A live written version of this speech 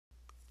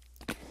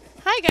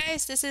Hi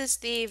guys, this is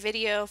the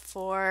video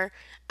for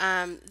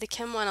the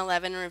Chem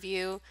 111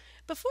 review.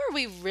 Before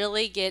we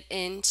really get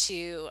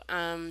into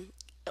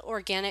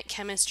organic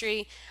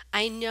chemistry,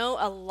 I know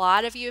a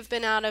lot of you have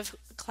been out of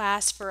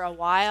class for a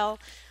while,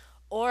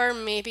 or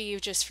maybe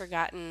you've just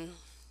forgotten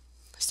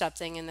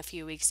something in the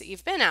few weeks that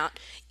you've been out.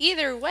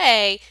 Either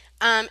way,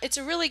 it's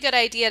a really good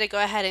idea to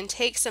go ahead and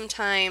take some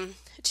time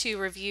to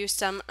review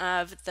some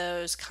of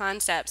those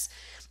concepts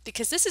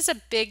because this is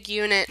a big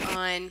unit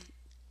on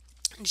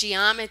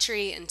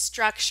geometry and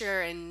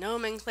structure and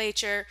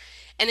nomenclature,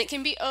 and it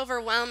can be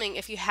overwhelming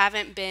if you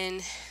haven't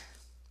been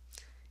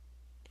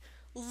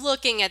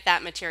looking at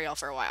that material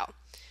for a while.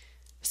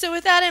 So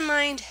with that in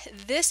mind,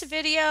 this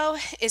video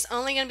is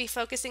only going to be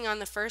focusing on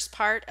the first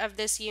part of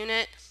this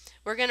unit.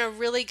 We're going to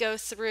really go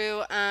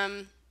through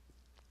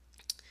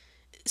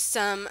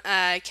some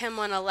Chem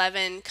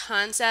 111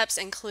 concepts,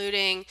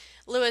 including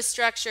Lewis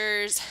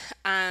structures,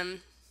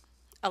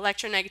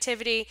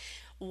 electronegativity,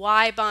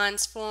 why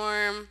bonds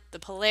form, the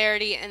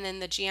polarity, and then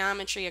the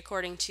geometry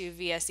according to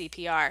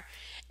VSEPR.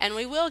 And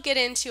we will get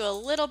into a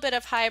little bit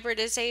of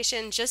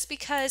hybridization just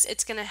because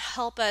it's going to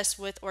help us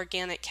with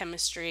organic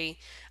chemistry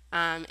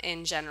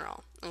in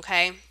general,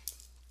 okay?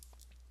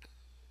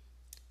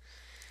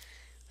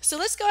 So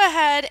let's go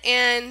ahead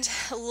and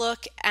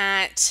look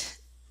at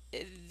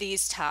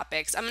these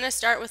topics. I'm going to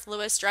start with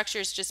Lewis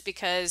structures just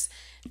because,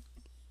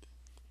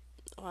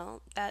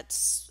 well,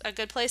 that's a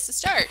good place to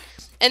start.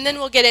 And then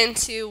we'll get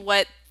into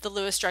what the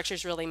Lewis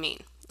structures really mean,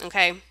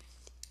 okay?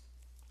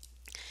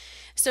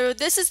 So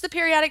this is the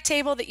periodic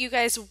table that you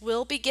guys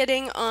will be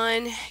getting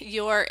on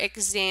your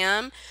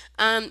exam.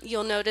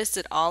 You'll notice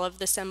that all of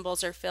the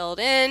symbols are filled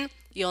in.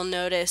 You'll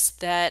notice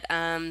that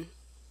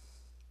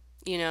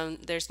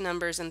there's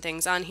numbers and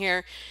things on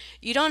here.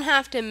 You don't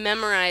have to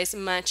memorize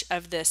much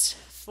of this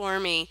for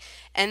me,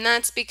 and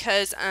that's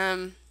because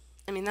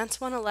that's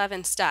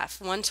 111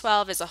 stuff.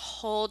 112 is a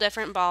whole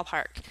different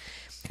ballpark.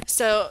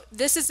 So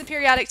this is the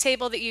periodic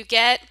table that you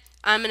get.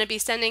 I'm going to be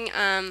sending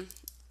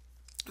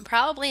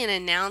probably an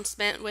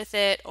announcement with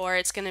it, or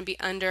it's going to be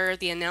under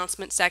the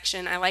announcement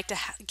section. I like to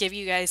give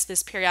you guys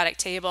this periodic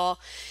table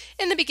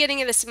in the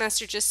beginning of the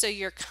semester just so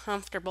you're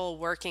comfortable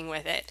working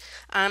with it.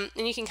 And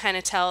you can kind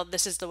of tell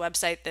this is the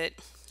website that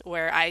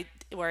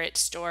where it's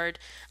stored,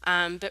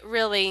 but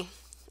really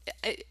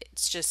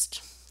it's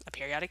just a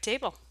periodic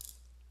table.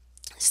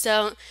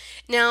 So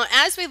now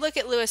as we look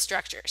at Lewis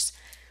structures,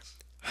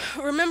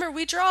 remember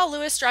we draw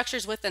Lewis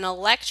structures with an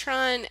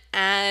electron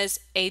as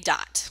a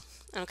dot,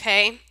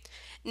 okay?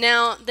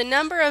 Now, the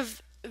number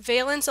of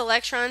valence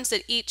electrons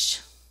that each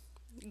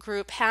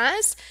group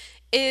has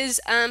is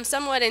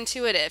somewhat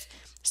intuitive.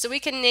 So we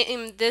can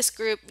name this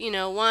group,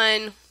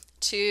 1,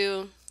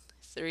 2,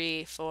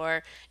 3,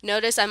 4.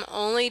 Notice I'm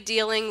only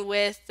dealing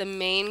with the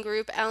main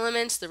group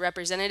elements, the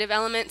representative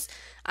elements.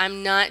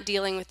 I'm not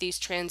dealing with these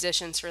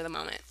transitions for the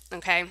moment,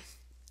 okay?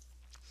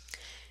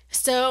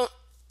 So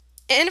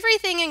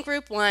everything in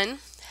group 1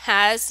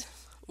 has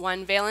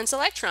 1 valence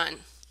electron.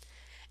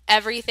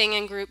 Everything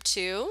in group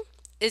 2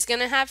 is going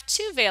to have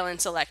 2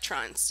 valence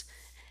electrons.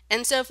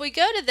 And so if we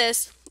go to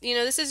this,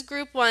 this is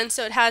group 1,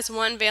 so it has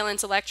 1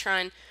 valence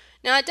electron.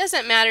 Now it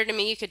doesn't matter to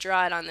me. You could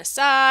draw it on the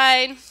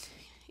side.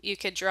 You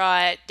could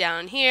draw it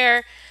down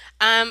here.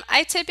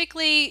 I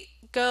typically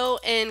go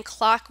in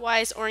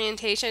clockwise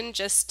orientation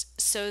just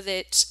so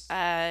that,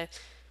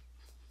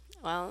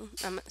 well,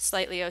 I'm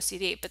slightly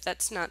OCD, but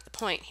that's not the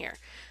point here.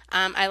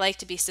 I like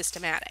to be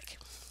systematic.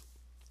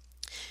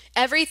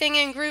 Everything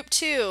in group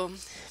 2,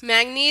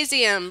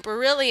 magnesium,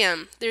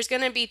 beryllium, there's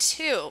going to be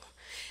 2.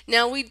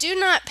 Now we do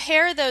not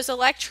pair those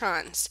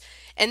electrons,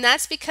 and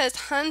that's because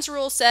Hund's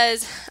rule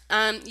says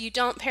you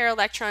don't pair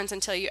electrons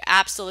until you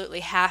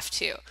absolutely have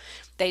to.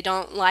 They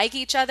don't like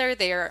each other,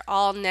 they are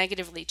all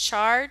negatively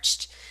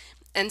charged,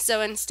 and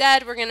so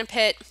instead we're going to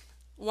put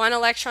 1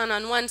 electron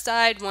on one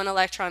side, 1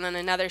 electron on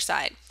another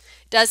side.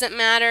 Doesn't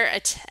matter,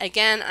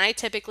 again, I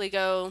typically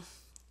go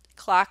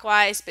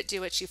clockwise, but do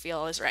what you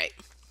feel is right.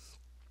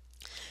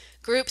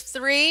 Group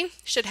 3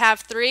 should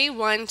have 3,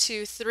 1,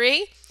 2,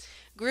 3.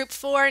 Group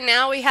 4,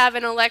 now we have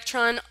an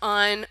electron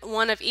on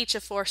one of each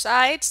of 4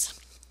 sides.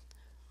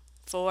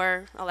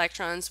 4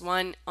 electrons,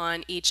 1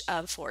 on each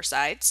of 4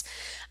 sides.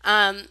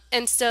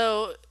 And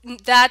so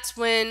that's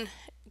when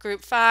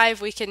group 5,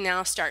 we can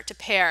now start to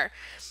pair.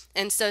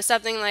 And so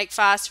something like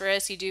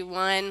phosphorus, you do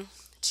 1,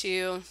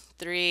 2,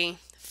 3,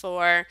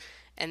 4,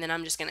 and then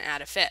I'm just going to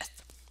add a 5th.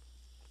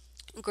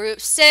 Group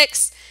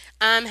 6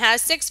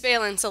 has 6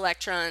 valence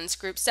electrons.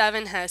 Group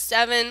 7 has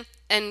 7,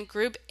 and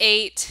group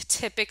 8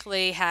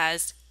 typically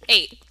has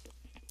 8.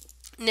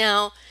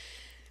 Now,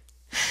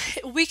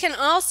 we can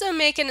also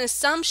make an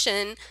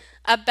assumption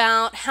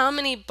about how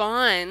many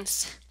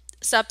bonds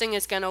something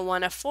is going to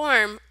want to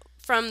form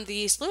from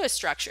these Lewis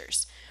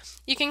structures.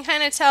 You can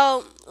kind of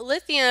tell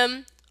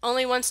lithium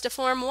only wants to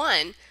form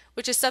 1,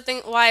 which is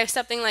why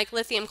something like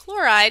lithium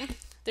chloride,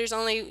 there's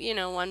only,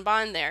 1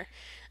 bond there.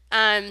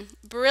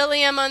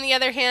 Beryllium, on the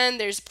other hand,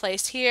 there's a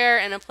place here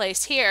and a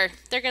place here.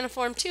 They're going to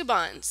form 2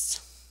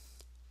 bonds.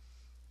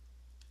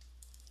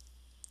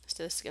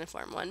 So this is going to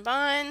form one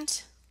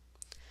bond,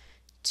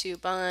 two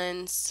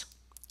bonds,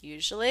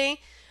 usually.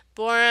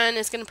 Boron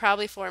is going to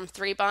probably form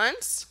three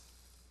bonds.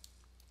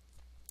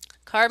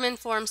 Carbon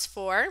forms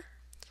four.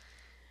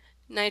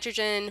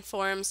 Nitrogen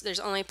forms, there's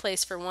only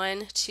place for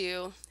one,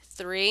 two,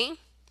 three.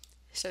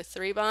 So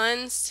three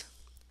bonds,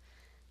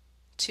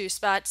 two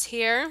spots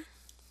here,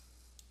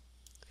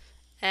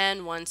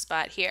 and one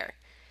spot here.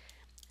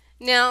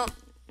 Now,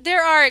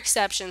 there are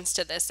exceptions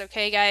to this,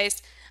 okay,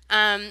 guys?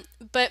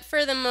 But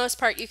for the most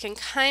part, you can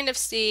kind of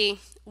see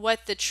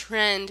what the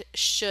trend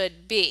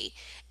should be.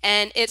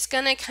 And it's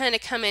going to kind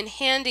of come in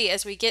handy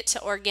as we get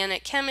to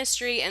organic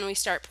chemistry and we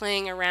start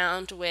playing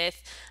around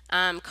with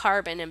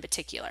carbon in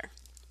particular.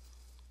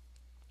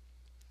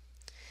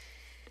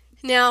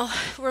 Now,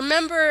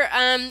 remember,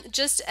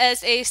 just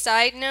as a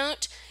side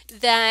note,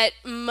 that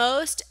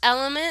most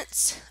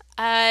elements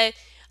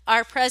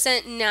are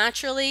present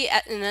naturally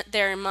in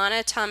their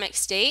monatomic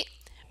state,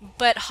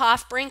 but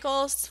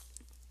Hofbrinkels,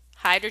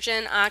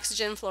 hydrogen,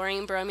 oxygen,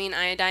 fluorine, bromine,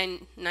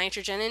 iodine,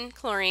 nitrogen, and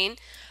chlorine,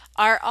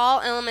 are all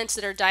elements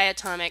that are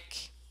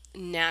diatomic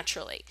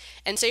naturally.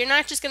 And so you're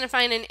not just going to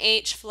find an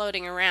H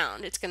floating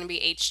around, it's going to be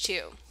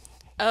H2.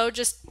 O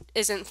just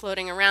isn't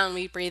floating around,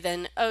 we breathe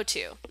in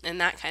O2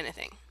 and that kind of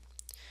thing.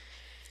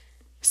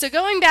 So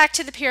going back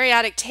to the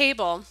periodic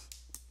table,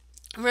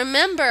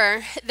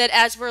 remember that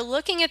as we're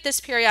looking at this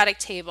periodic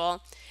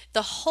table,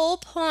 the whole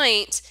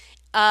point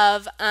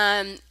of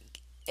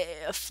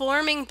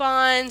forming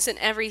bonds and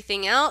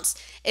everything else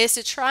is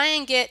to try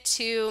and get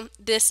to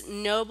this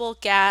noble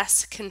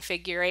gas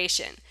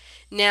configuration.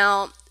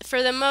 Now,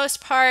 for the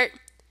most part,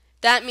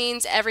 that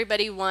means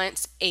everybody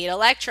wants 8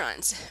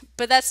 electrons,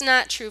 but that's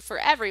not true for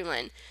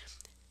everyone.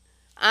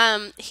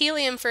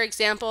 Helium, for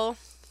example,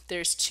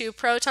 there's 2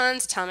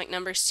 protons, atomic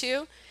number's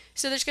 2,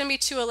 so there's going to be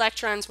 2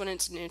 electrons when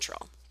it's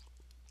neutral.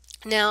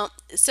 Now,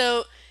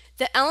 so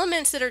the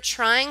elements that are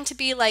trying to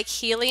be like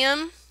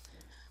helium,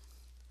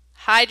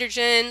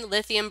 hydrogen,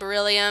 lithium,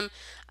 beryllium,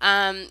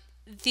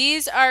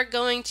 these are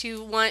going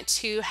to want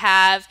to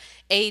have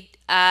a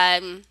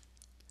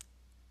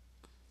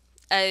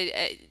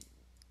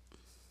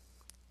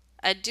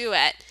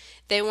duet.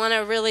 They want to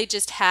really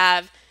just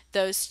have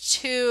those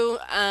 2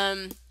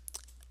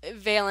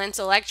 valence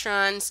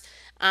electrons.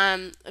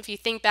 If you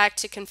think back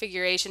to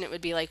configuration, it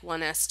would be like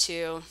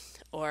 1s2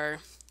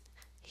 or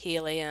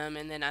helium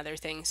and then other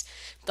things.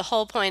 The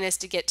whole point is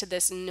to get to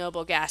this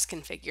noble gas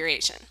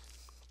configuration.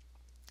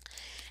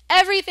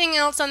 Everything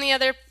else on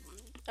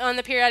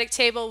the periodic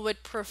table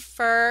would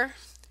prefer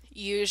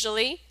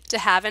usually to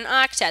have an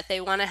octet. They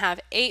want to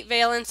have 8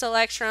 valence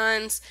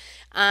electrons,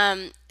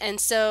 and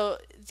so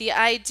the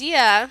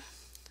idea,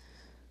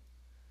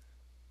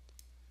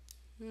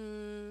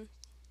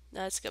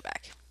 let's go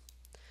back.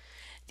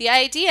 The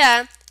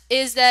idea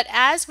is that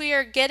as we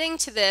are getting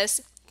to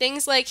this,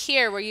 things like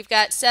here where you've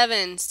got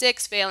 7,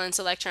 6 valence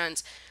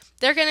electrons,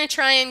 they're going to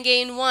try and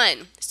gain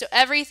 1. So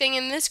everything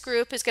in this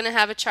group is going to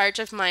have a charge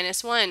of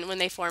 -1 when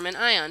they form an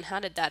ion. How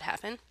did that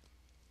happen?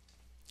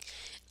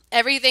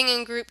 Everything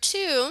in group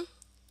 2,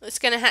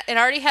 it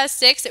already has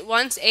 6, it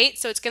wants 8,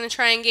 so it's going to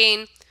try and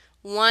gain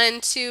 1,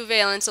 2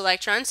 valence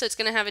electrons, so it's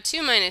going to have a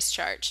 2-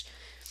 charge.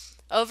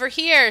 Over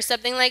here,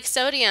 something like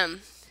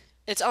sodium,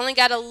 it's only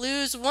got to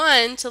lose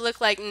 1 to look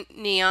like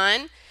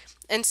neon,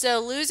 and so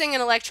losing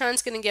an electron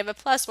is going to give a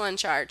 +1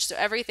 charge. So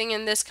everything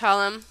in this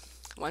column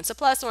wants a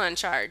 +1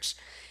 charge.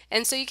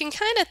 And so you can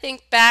kind of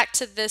think back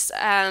to this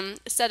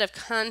set of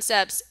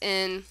concepts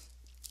in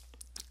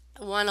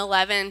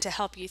 111 to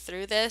help you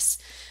through this.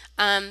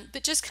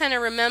 But just kind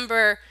of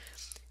remember,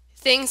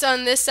 things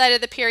on this side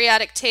of the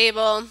periodic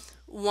table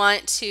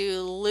want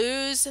to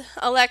lose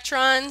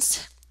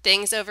electrons.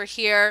 Things over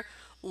here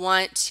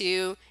want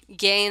to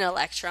gain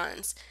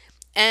electrons.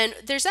 And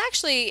there's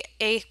actually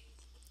a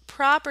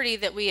property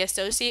that we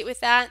associate with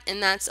that,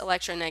 and that's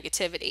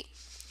electronegativity.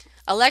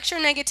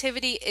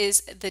 Electronegativity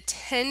is the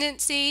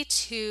tendency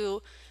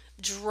to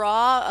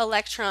draw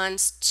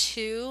electrons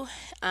to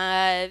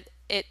an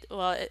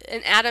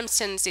atom's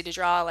tendency to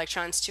draw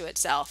electrons to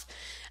itself.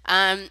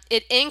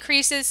 It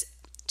increases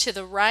to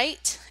the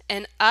right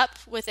and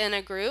up within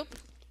a group,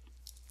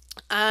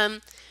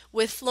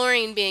 with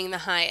fluorine being the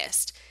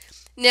highest.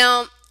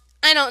 Now,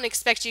 I don't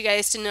expect you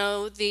guys to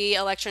know the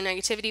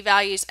electronegativity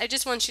values. I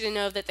just want you to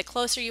know that the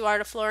closer you are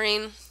to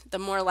fluorine, the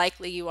more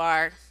likely you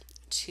are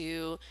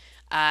to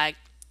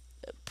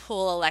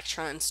pull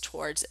electrons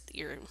towards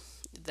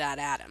that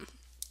atom.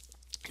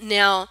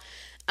 Now,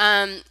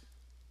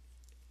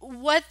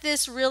 what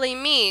this really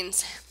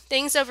means,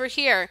 things over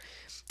here,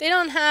 they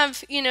don't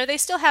have, they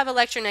still have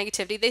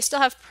electronegativity. They still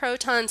have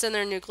protons in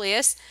their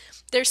nucleus.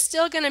 They're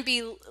still going to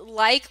be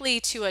likely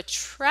to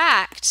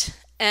attract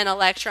an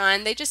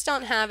electron. They just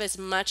don't have as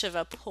much of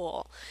a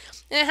pull.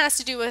 And it has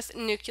to do with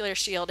nuclear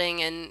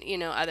shielding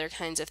and, other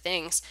kinds of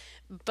things.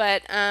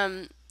 But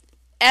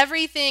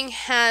everything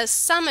has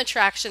some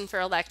attraction for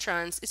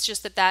electrons. It's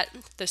just that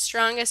the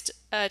strongest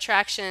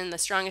attraction, the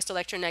strongest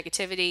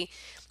electronegativity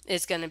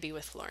is going to be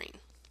with fluorine.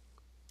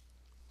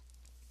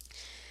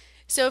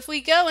 So if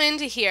we go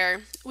into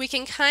here, we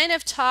can kind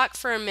of talk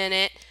for a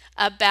minute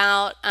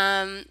about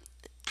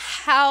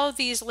how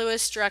these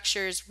Lewis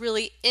structures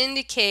really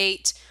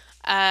indicate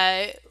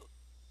an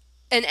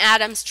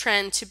atom's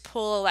trend to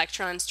pull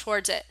electrons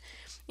towards it.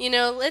 You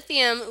know,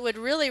 lithium would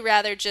really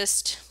rather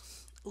just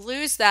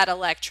lose that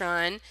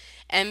electron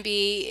and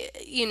be,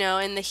 you know,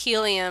 in the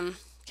helium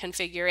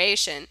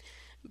configuration.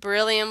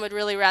 Beryllium would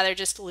really rather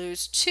just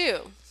lose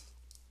two.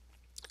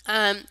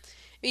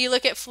 You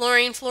look at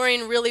fluorine,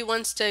 fluorine really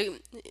wants to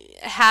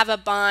have a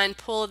bond,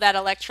 pull that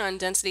electron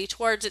density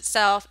towards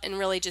itself, and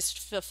really just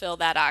fulfill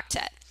that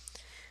octet.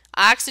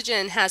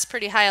 Oxygen has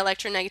pretty high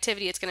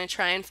electronegativity. It's going to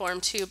try and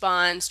form two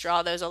bonds,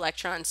 draw those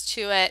electrons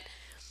to it,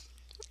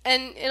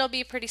 and it'll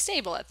be pretty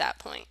stable at that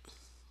point.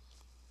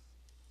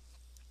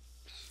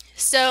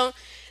 So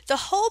the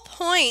whole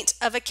point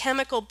of a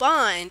chemical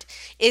bond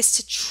is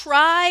to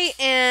try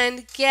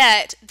and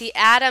get the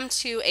atom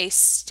to a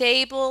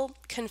stable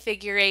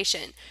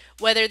configuration,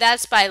 whether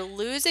that's by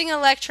losing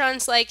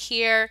electrons like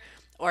here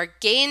or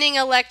gaining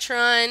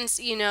electrons,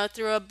 you know,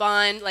 through a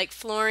bond like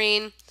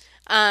fluorine.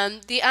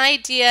 The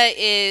idea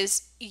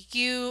is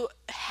you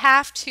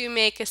have to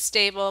make a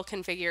stable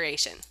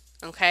configuration,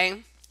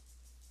 okay?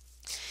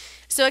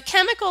 So a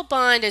chemical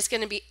bond is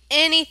going to be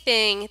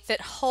anything that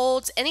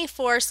holds, any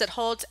force that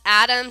holds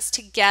atoms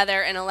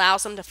together and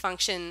allows them to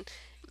function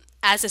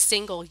as a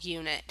single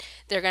unit.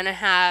 They're going to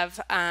have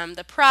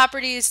the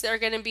properties that are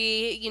going to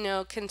be, you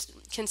know,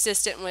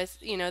 consistent with,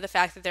 you know, the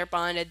fact that they're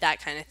bonded,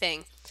 that kind of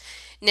thing.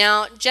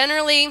 Now,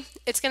 generally,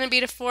 it's going to be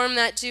to form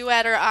that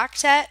duet or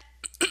octet.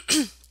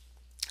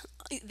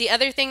 The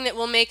other thing that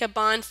will make a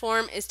bond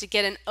form is to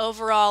get an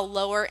overall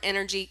lower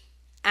energy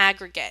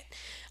aggregate.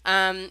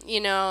 You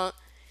know,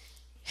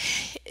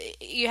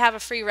 you have a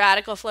free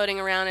radical floating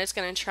around, it's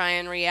going to try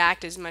and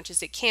react as much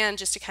as it can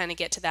just to kind of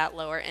get to that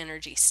lower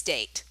energy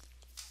state.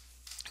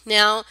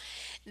 Now,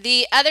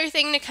 the other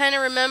thing to kind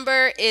of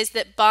remember is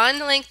that bond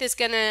length is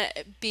going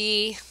to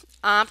be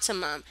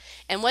optimum.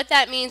 And what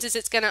that means is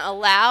it's going to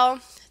allow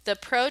the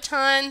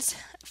protons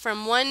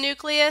from one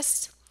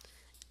nucleus,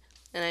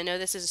 and I know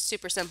this is a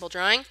super simple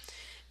drawing.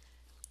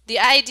 The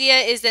idea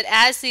is that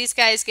as these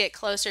guys get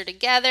closer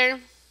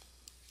together,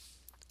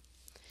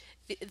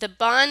 the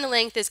bond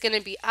length is going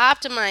to be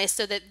optimized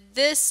so that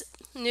this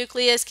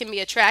nucleus can be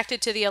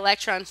attracted to the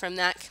electron from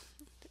that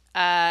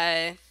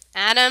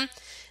atom.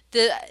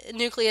 The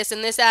nucleus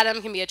in this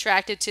atom can be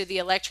attracted to the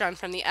electron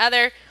from the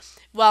other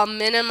while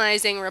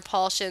minimizing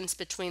repulsions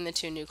between the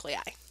two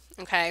nuclei.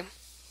 Okay.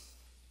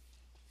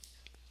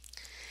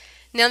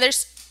 Now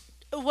there's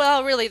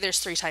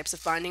three types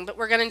of bonding, but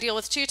we're going to deal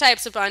with two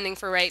types of bonding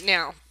for right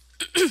now.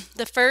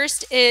 The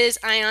first is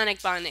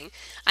ionic bonding.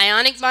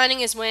 Ionic bonding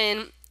is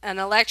when an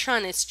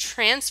electron is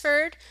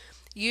transferred.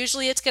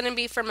 Usually it's going to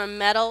be from a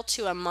metal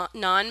to a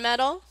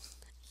non-metal,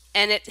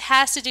 and it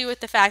has to do with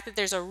the fact that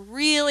there's a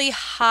really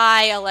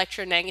high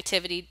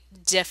electronegativity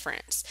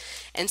difference.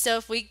 And so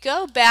if we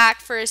go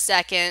back for a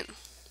second,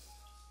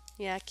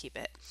 yeah, keep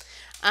it,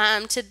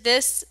 to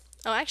this,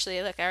 oh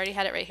actually look, I already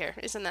had it right here.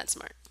 Isn't that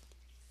smart?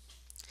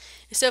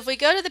 So if we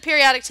go to the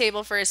periodic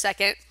table for a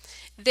second,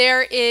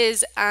 there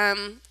is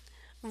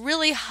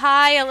really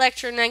high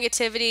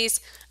electronegativities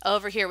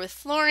over here with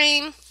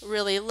fluorine,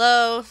 really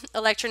low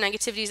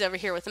electronegativities over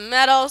here with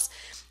metals.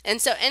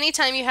 And so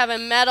anytime you have a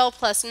metal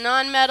plus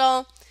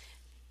non-metal,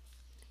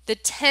 the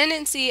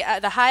tendency,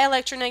 the high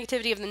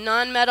electronegativity of the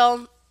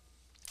non-metal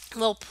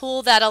will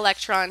pull that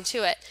electron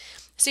to it.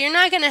 So you're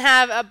not going to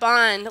have a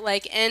bond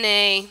like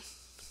Na.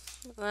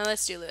 Well,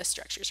 let's do Lewis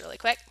structures really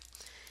quick.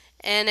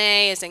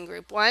 Na is in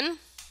group 1.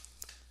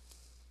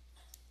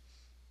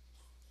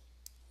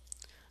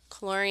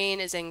 Chlorine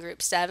is in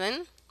group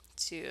 7.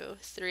 2,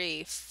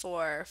 3,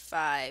 4,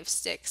 5,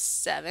 6,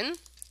 7. I'm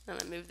going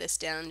to move this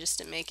down just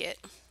to make it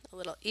a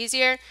little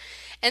easier.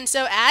 And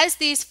so as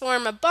these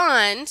form a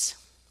bond,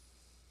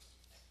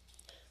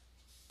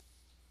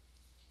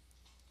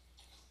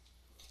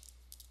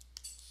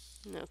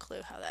 no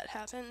clue how that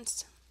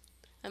happens.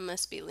 I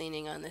must be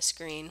leaning on the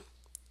screen.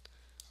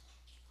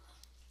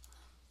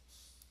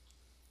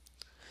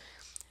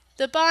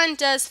 The bond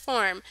does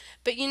form,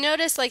 but you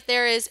notice like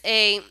there is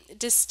a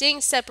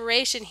distinct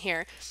separation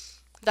here.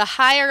 The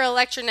higher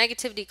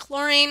electronegativity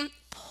chlorine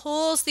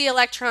pulls the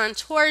electron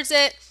towards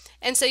it,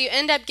 and so you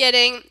end up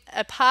getting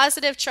a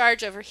positive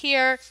charge over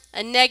here,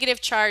 a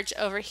negative charge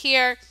over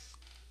here,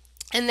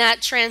 and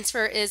that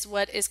transfer is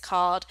what is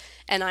called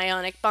an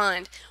ionic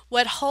bond.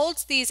 What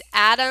holds these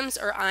atoms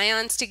or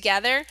ions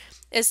together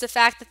is the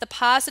fact that the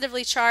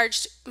positively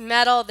charged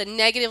metal, the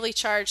negatively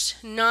charged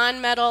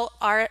non-metal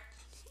are,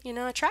 you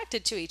know,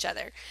 attracted to each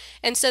other.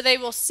 And so they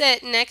will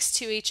sit next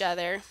to each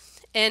other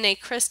in a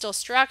crystal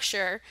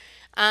structure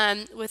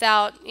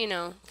without, you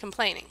know,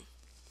 complaining.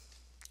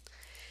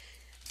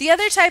 The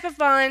other type of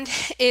bond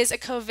is a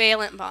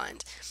covalent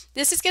bond.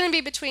 This is going to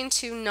be between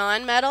two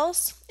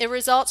nonmetals. It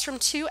results from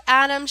two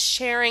atoms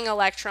sharing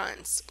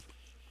electrons.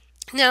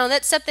 Now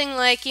that's something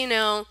like, you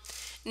know,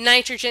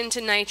 nitrogen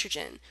to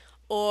nitrogen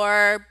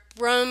or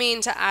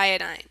bromine to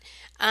iodine.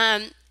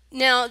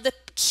 Now the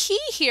key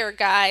here,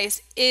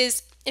 guys,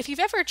 is if you've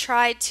ever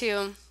tried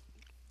to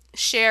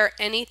share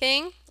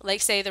anything,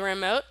 like say the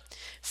remote.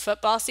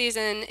 Football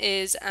season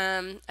is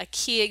a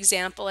key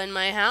example in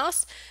my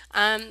house.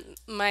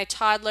 My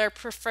toddler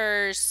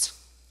prefers,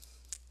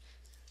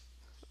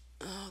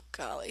 oh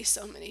golly,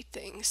 so many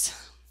things.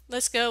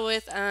 Let's go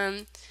with,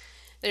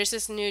 there's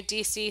this new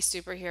DC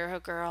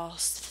superhero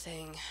girls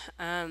thing.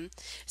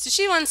 So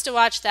she wants to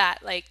watch that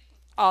like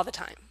all the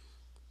time.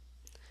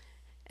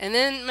 And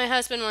then my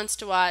husband wants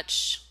to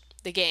watch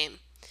the game.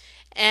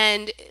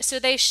 And so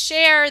they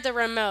share the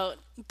remote,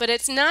 but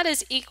it's not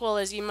as equal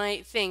as you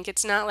might think.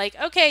 It's not like,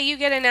 okay, you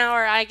get an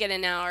hour, I get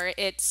an hour.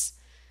 It's,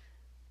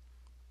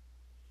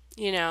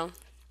 you know,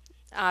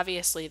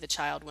 obviously the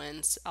child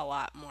wins a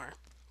lot more.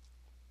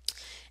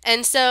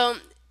 And so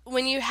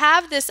when you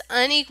have this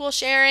unequal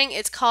sharing,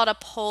 it's called a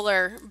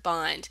polar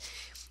bond.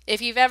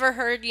 If you've ever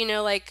heard,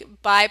 like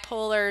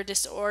bipolar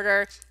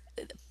disorder,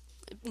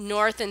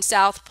 north and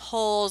south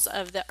poles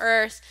of the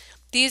earth,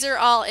 these are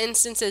all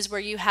instances where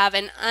you have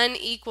an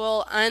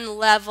unequal,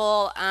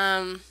 unlevel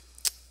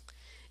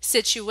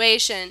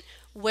situation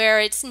where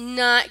it's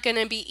not going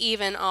to be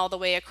even all the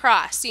way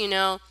across,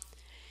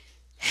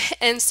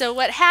 And so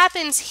what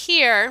happens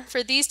here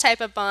for these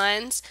type of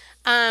bonds,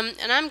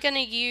 and I'm going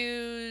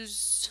to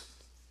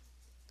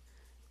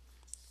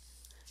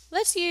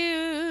let's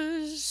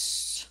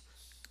use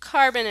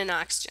carbon and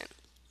oxygen.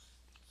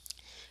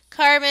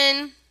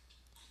 Carbon,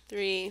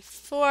 3,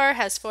 4,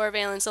 has 4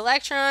 valence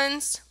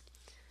electrons.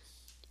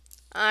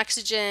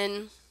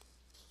 Oxygen,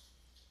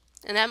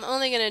 and I'm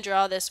only going to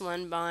draw this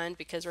one bond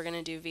because we're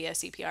going to do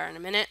VSEPR in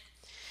a minute.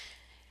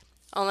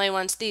 Only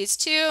wants these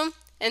two,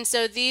 and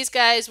so these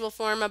guys will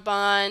form a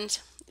bond,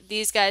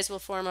 these guys will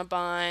form a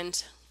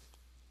bond,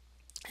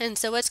 and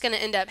so what's going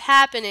to end up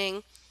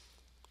happening,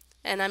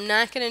 and I'm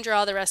not going to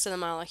draw the rest of the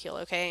molecule,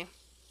 okay?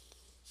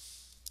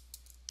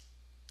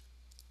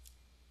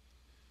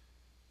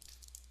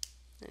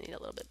 I need a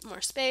little bit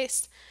more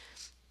space.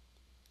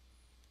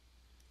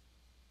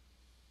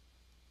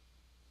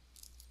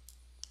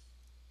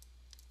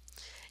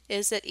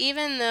 Is that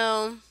even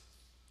though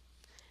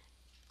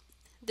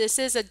this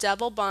is a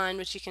double bond,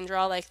 which you can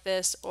draw like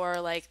this or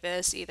like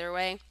this, either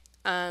way,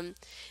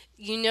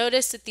 you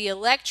notice that the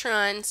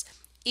electrons,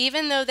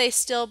 even though they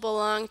still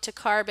belong to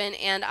carbon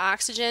and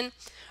oxygen,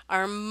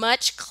 are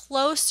much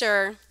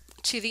closer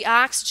to the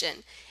oxygen.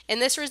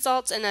 And this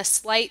results in a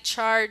slight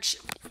charge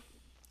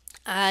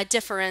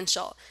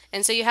differential.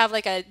 And so you have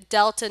like a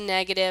delta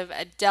negative,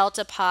 a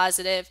delta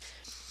positive,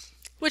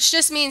 which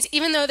just means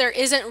even though there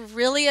isn't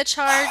really a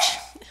charge,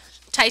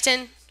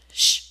 Titan,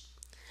 shh,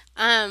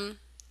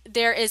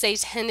 there is a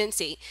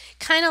tendency,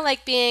 kind of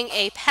like being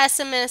a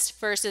pessimist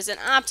versus an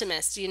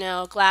optimist,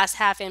 glass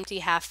half empty,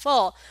 half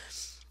full.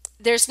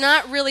 There's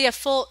not really a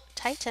full,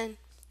 Titan,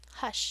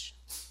 hush,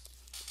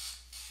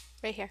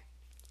 right here,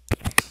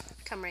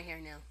 come right here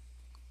now,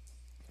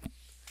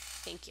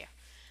 thank you.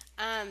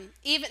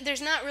 Even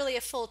there's not really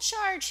a full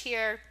charge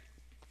here,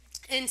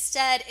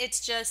 instead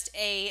it's just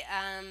a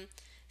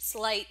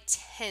slight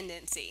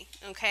tendency,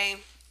 okay?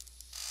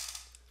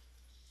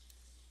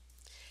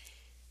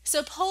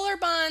 So polar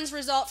bonds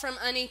result from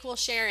unequal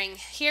sharing.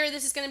 Here,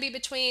 this is going to be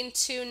between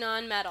two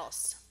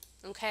nonmetals,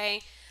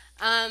 okay?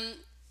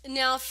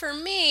 Now, for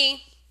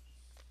me,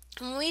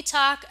 when we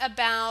talk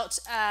about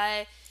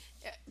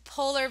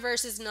polar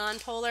versus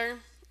nonpolar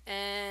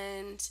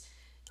and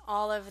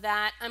all of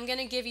that, I'm going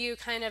to give you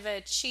kind of a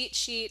cheat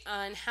sheet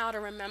on how to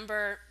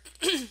remember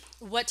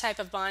what type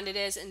of bond it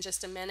is in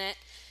just a minute.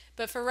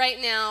 But for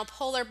right now,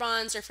 polar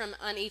bonds are from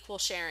unequal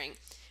sharing.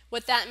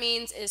 What that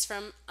means is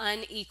from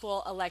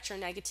unequal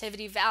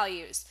electronegativity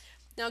values.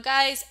 Now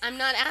guys, I'm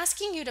not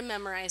asking you to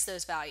memorize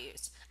those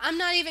values. I'm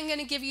not even going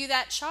to give you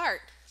that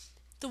chart.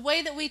 The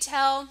way that we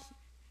tell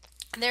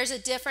there's a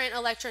different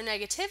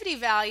electronegativity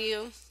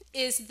value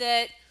is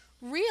that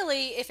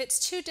really if it's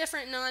two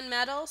different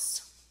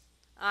nonmetals,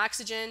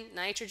 oxygen,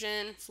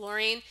 nitrogen,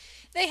 fluorine,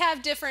 they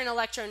have different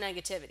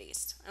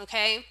electronegativities,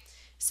 okay?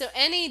 So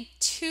any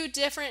two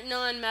different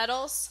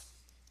nonmetals,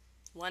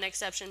 one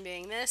exception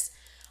being this,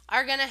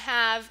 are going to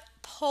have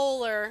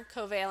polar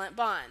covalent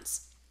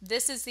bonds.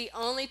 This is the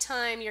only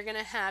time you're going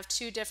to have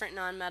two different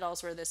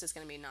nonmetals where this is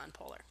going to be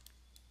nonpolar.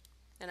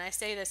 And I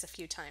say this a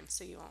few times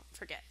so you won't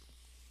forget.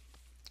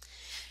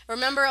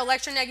 Remember,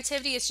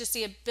 electronegativity is just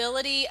the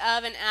ability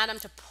of an atom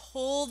to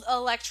pull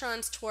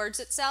electrons towards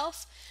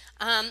itself,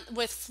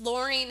 with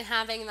fluorine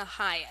having the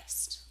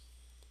highest.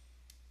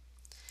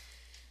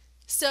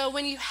 So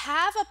when you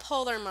have a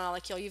polar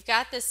molecule, you've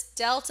got this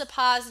delta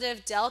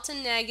positive, delta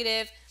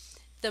negative.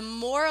 The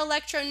more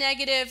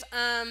electronegative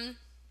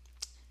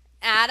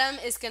atom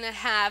is going to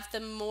have, the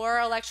more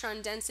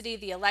electron density.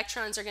 The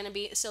electrons are going to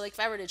be, so like if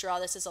I were to draw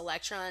this as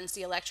electrons,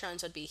 the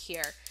electrons would be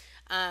here.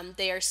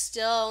 They are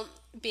still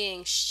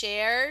being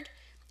shared.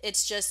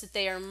 It's just that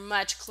they are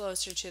much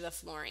closer to the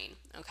fluorine,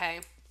 okay?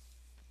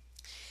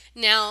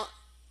 Now,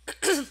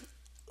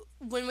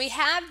 when we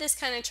have this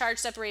kind of charge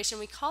separation,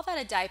 we call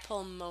that a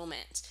dipole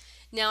moment.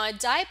 Now, a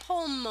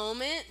dipole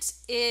moment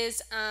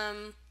is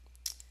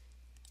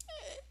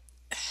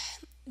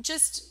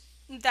just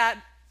that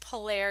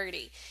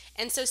polarity.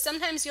 And so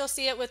sometimes you'll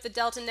see it with the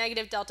delta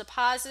negative, delta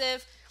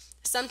positive.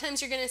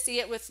 Sometimes you're going to see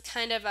it with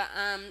kind of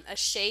a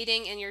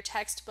shading in your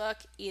textbook,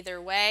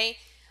 either way.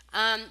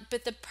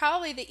 But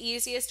probably the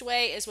easiest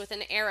way is with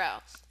an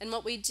arrow. And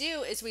what we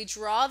do is we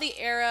draw the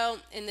arrow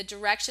in the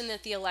direction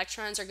that the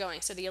electrons are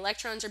going. So the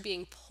electrons are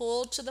being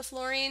pulled to the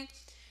fluorine,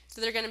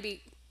 so they're going to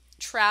be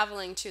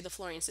traveling to the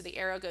fluorine. So the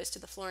arrow goes to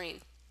the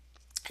fluorine.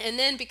 And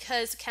then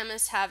because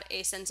chemists have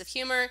a sense of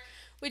humor,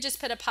 we just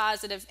put a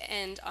positive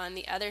end on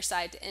the other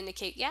side to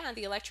indicate, yeah,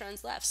 the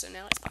electron's left, so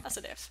now it's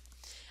positive.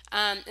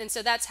 And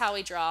so that's how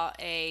we draw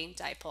a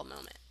dipole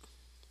moment.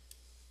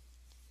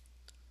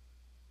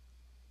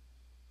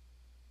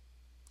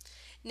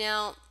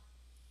 Now,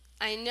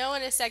 I know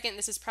in a second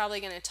this is probably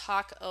going to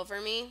talk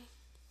over me.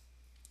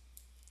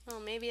 Oh,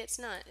 maybe it's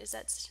not. Is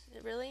that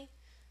really?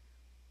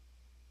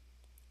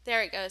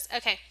 There it goes.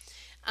 Okay.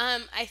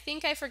 I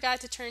think I forgot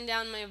to turn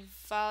down my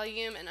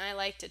volume, and I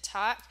like to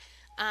talk.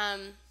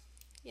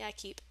 Yeah,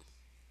 keep.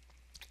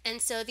 And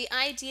so the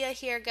idea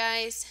here,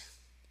 guys,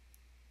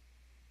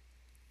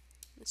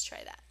 let's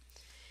try that,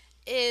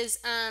 is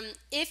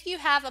if you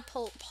have a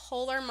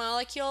polar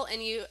molecule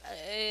and you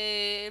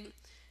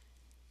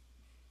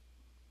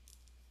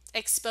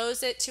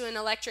expose it to an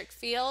electric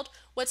field,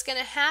 what's going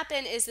to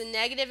happen is the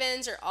negative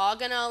ends are all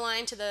going to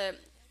align to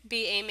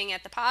be aiming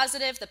at the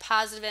positive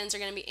ends are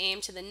going to be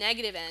aimed to the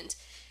negative end.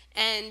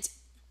 And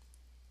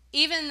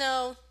even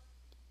though,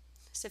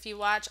 so if you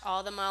watch,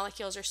 all the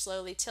molecules are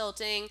slowly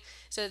tilting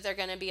so that they're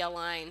going to be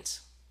aligned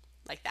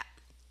like that.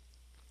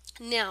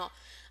 Now,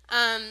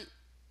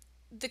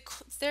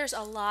 there's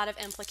a lot of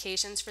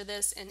implications for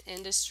this in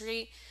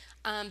industry,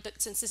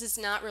 but since this is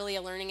not really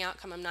a learning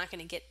outcome, I'm not going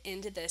to get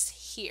into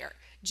this here.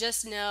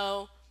 Just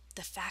know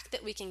the fact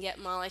that we can get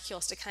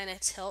molecules to kind of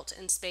tilt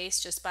in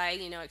space just by,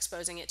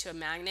 exposing it to a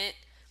magnet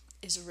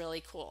is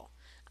really cool.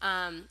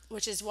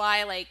 Which is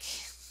why,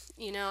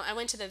 I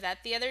went to the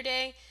vet the other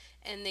day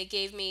and they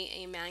gave me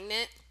a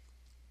magnet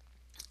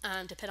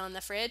to put on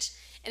the fridge,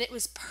 and it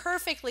was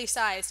perfectly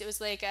sized. It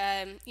was like,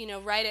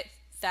 right at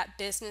that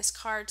business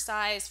card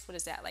size. What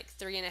is that, like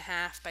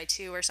 3.5 by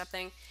 2 or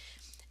something?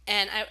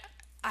 And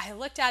I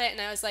looked at it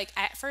and I was like,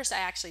 at first I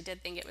actually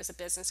did think it was a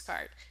business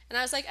card. And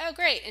I was like, oh,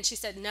 great. And she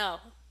said, no,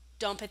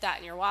 don't put that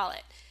in your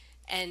wallet.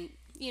 And,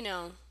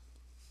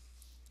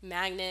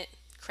 magnet,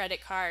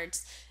 credit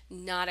cards,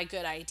 not a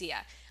good idea.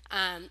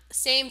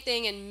 Same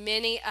thing in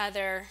many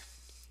other,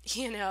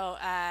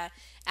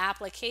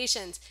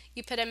 applications.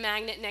 You put a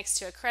magnet next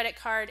to a credit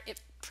card,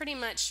 it pretty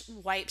much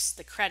wipes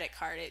the credit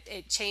card.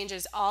 It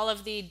changes all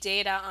of the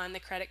data on the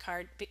credit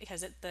card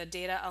because the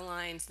data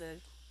aligns, the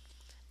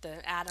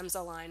atoms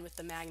align with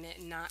the magnet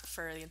and not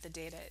for the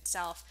data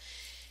itself.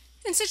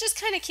 And so just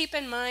kind of keep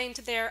in mind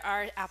there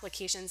are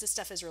applications. This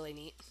stuff is really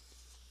neat.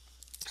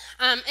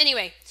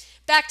 Anyway,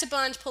 back to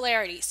bond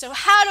polarity. So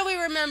how do we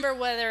remember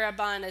whether a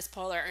bond is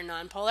polar or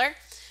nonpolar?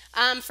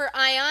 For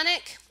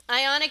ionic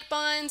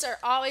bonds are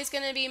always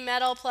going to be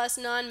metal plus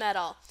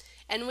nonmetal.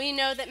 And we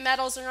know that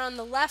metals are on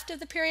the left of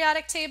the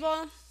periodic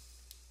table.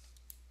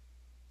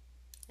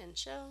 And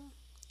show.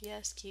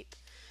 Yes, keep.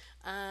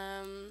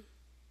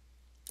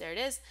 There it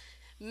is.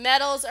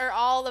 Metals are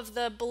all of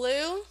the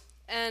blue,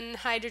 and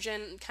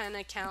hydrogen kind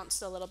of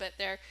counts a little bit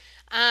there.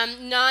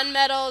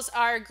 Non-metals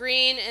are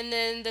green, and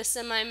then the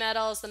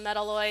semi-metals, the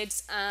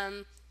metalloids,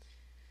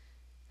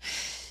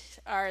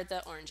 are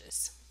the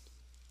oranges.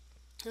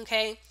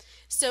 Okay,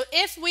 so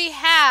if we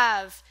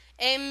have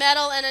a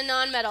metal and a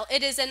non-metal,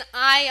 it is an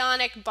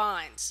ionic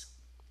bond.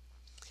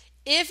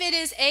 If it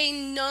is a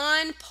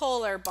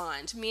non-polar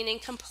bond, meaning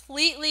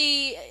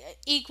completely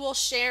equal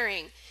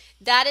sharing,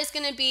 that is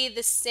going to be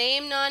the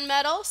same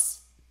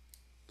nonmetals,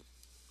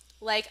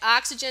 like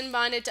oxygen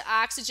bonded to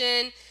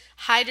oxygen,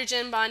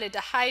 hydrogen bonded to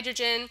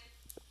hydrogen.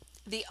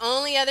 The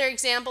only other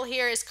example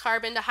here is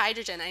carbon to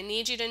hydrogen. I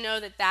need you to know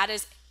that that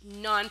is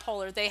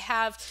nonpolar. They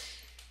have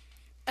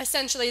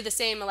essentially the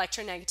same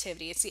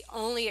electronegativity. It's the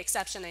only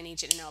exception I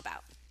need you to know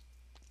about.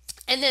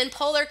 And then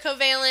polar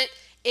covalent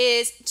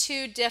is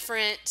two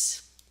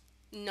different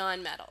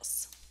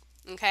nonmetals.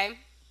 Okay?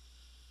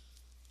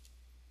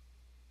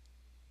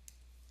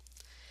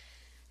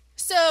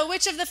 So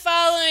which of the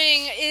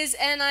following is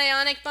an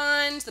ionic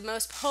bond? The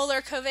most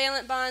polar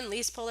covalent bond,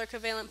 least polar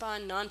covalent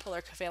bond,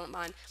 nonpolar covalent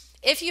bond.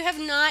 If you have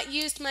not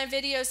used my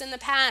videos in the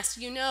past,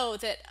 you know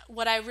that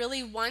what I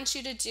really want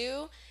you to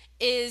do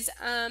is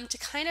to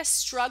kind of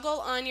struggle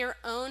on your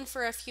own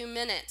for a few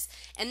minutes.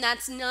 And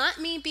that's not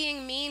me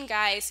being mean,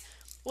 guys.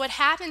 What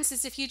happens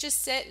is if you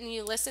just sit and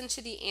you listen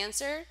to the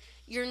answer,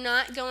 you're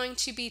not going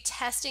to be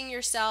testing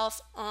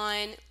yourself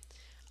on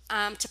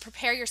to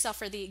prepare yourself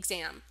for the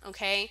exam,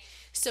 okay?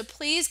 So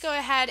please go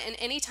ahead, and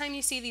anytime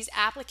you see these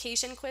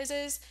application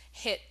quizzes,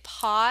 hit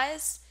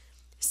pause,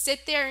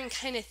 sit there and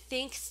kind of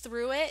think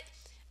through it.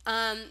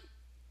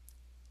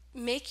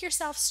 Make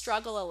yourself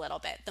struggle a little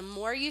bit. The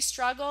more you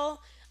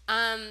struggle,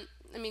 don't,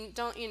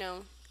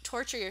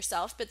 torture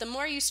yourself, but the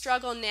more you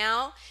struggle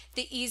now,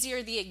 the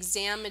easier the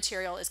exam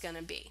material is going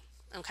to be,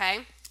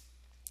 okay?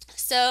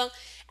 So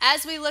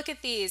as we look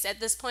at these, at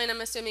this point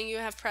I'm assuming you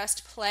have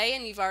pressed play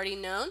and you've already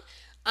known.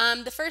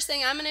 The first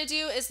thing I'm going to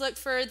do is look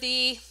for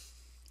the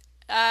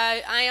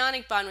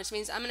ionic bond, which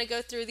means I'm going to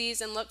go through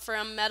these and look for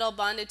a metal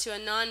bonded to a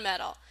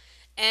non-metal.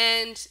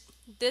 And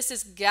this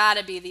has got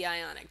to be the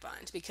ionic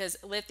bond because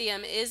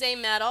lithium is a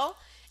metal,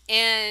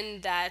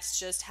 and that's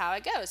just how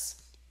it goes.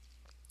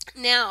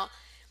 Now,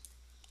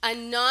 a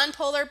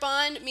nonpolar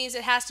bond means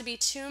it has to be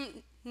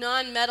two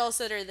non-metals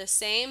that are the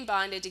same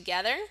bonded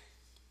together.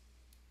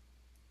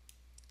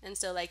 And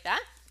so like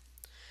that.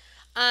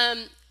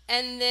 And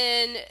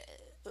then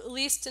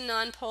least to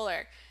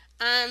nonpolar.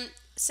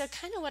 So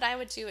kind of what I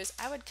would do is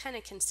I would kind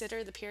of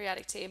consider the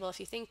periodic table. If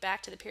you think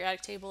back to the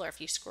periodic table, or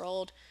if you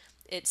scrolled,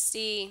 it's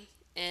C,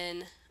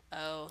 N,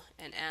 O,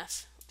 and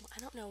F. I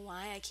don't know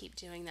why I keep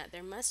doing that.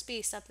 There must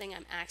be something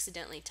I'm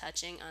accidentally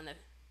touching on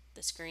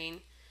the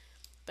screen,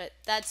 but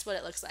that's what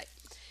it looks like.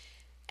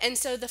 And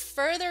so the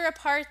further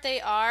apart they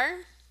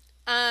are,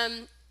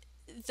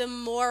 the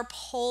more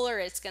polar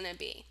it's going to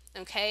be.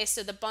 Okay,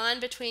 so the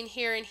bond between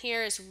here and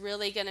here is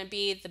really going to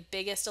be the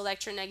biggest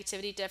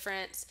electronegativity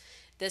difference.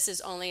 This is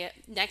only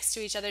next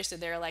to each other, so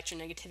their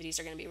electronegativities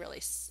are going to be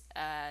really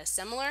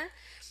similar.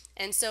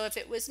 And so if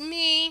it was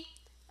me,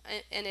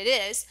 and it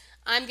is,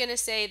 I'm going to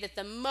say that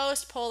the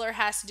most polar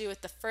has to do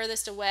with the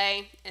furthest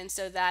away, and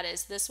so that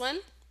is this one.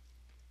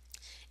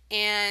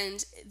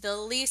 And the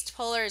least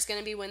polar is going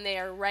to be when they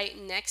are right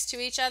next to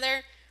each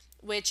other,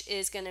 which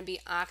is going to be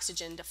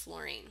oxygen to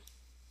fluorine.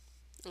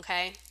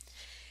 Okay?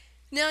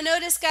 Now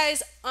notice,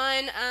 guys,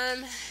 on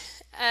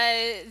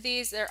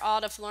these, they're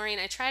all to fluorine.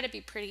 I try to be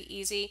pretty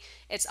easy.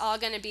 It's all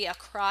going to be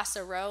across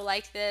a row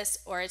like this,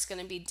 or it's going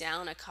to be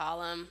down a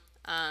column,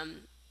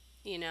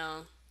 you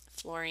know,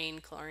 fluorine,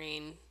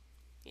 chlorine,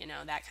 you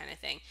know, that kind of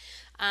thing.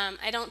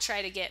 I don't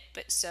try to get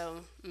but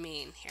so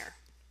mean here.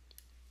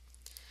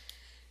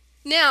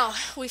 Now,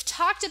 we've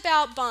talked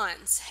about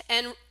bonds,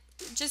 and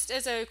just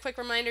as a quick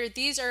reminder,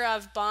 these are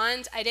of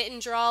bonds. I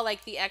didn't draw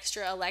like the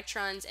extra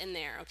electrons in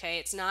there, okay?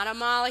 It's not a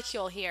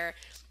molecule here.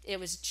 It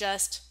was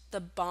just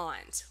the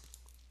bond.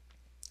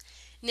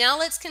 Now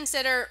let's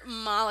consider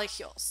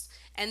molecules,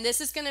 and this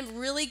is going to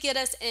really get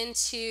us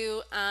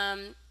into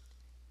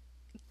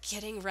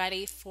getting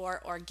ready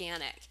for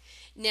organic.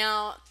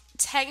 Now,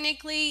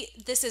 technically,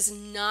 this is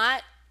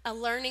not a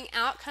learning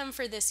outcome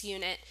for this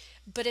unit,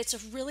 but it's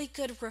a really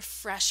good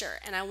refresher,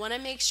 and I want to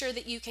make sure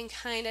that you can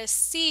kind of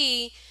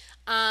see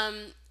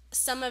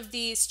some of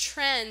these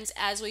trends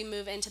as we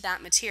move into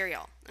that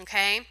material,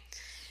 okay?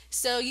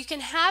 So you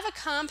can have a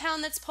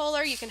compound that's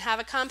polar, you can have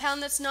a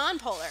compound that's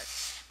nonpolar.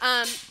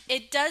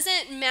 It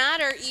doesn't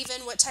matter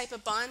even what type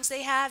of bonds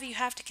they have, you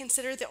have to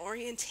consider the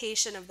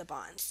orientation of the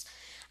bonds.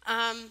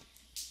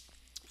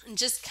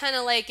 Just kind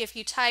of like if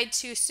you tied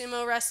two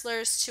sumo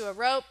wrestlers to a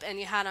rope and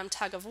you had them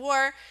tug of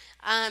war,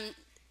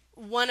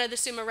 one of the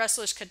sumo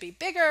wrestlers could be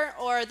bigger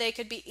or they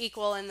could be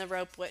equal and the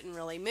rope wouldn't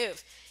really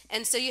move.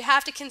 And so you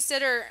have to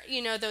consider,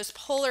 you know, those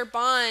polar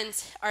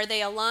bonds, are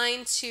they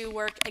aligned to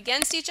work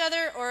against each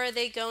other or are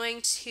they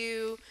going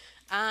to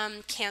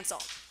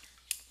cancel?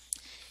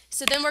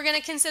 So then we're going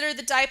to consider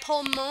the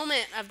dipole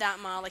moment of that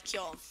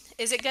molecule.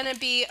 Is it going to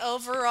be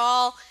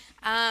overall,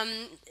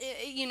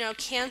 you know,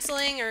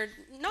 canceling or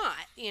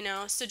not, you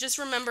know? So just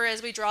remember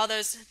as we draw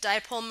those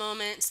dipole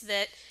moments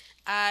that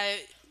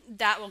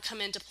that will come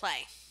into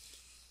play.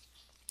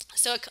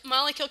 So a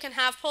molecule can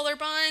have polar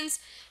bonds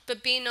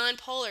but be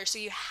nonpolar. So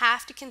you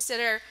have to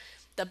consider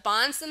the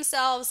bonds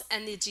themselves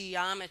and the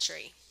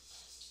geometry.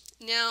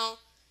 Now,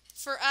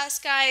 for us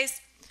guys,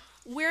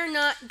 we're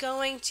not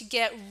going to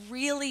get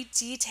really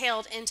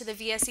detailed into the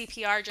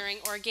VSEPR during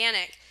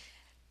organic,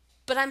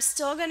 but I'm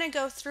still going to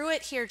go through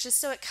it here just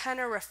so it kind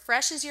of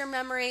refreshes your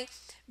memory,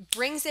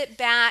 brings it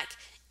back,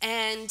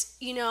 and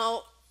you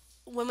know,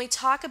 when we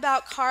talk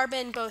about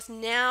carbon both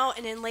now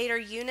and in later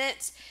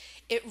units,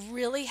 it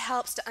really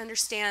helps to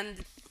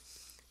understand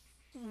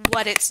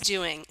what it's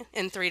doing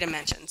in 3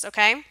 dimensions,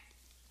 okay?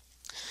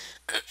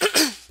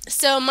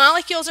 So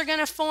molecules are going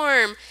to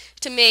form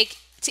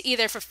to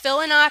either fulfill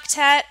an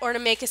octet or to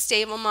make a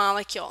stable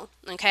molecule,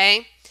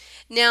 okay?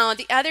 Now,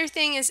 the other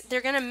thing is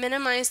they're going to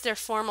minimize their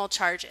formal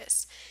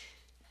charges.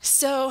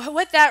 So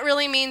what that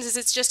really means is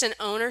it's just an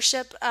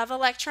ownership of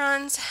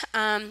electrons.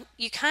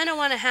 You kind of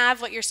want to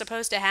have what you're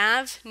supposed to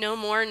have, no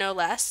more, no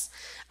less.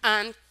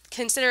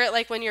 Consider it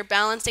like when you're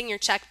balancing your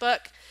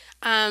checkbook.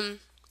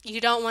 You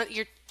don't want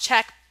your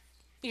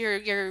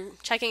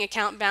checking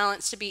account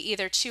balance to be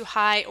either too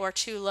high or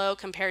too low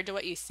compared to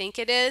what you think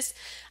it is.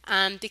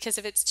 Because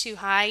if it's too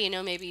high, you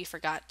know, maybe you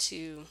forgot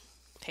to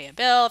pay a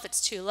bill. If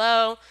it's too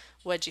low,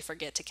 what'd you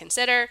forget to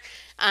consider?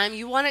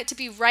 You want it to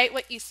be right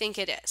what you think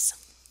it is.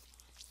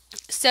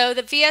 So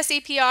the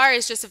VSEPR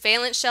is just a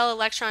valence shell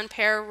electron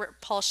pair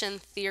repulsion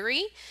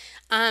theory.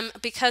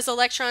 Because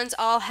electrons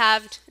all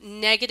have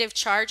negative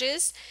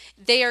charges,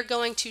 they are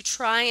going to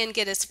try and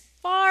get as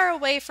far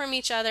away from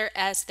each other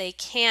as they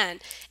can.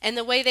 And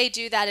the way they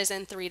do that is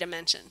in 3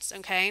 dimensions,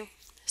 okay?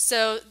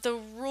 So the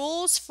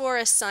rules for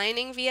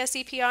assigning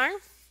VSEPR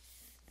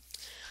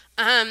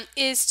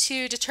is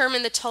to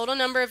determine the total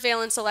number of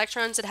valence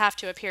electrons that have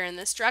to appear in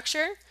the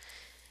structure.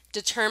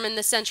 Determine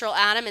the central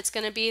atom. It's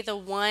going to be the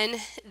one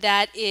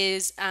that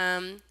is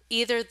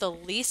either the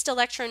least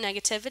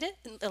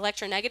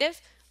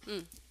electronegative,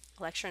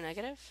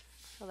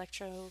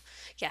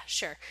 yeah,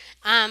 sure.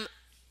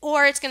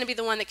 Or it's going to be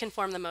the one that can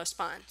form the most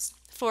bonds.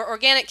 For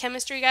organic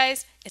chemistry,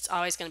 guys, it's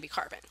always going to be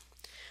carbon.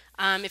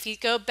 If you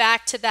go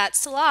back to that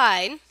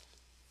slide,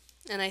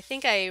 and I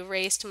think I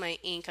erased my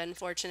ink,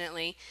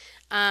 unfortunately.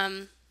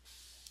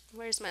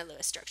 Where's my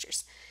Lewis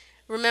structures?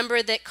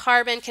 Remember that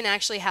carbon can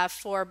actually have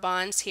 4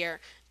 bonds here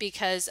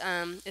because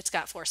it's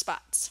got 4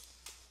 spots.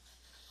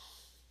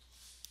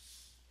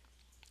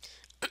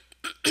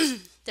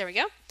 There we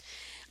go.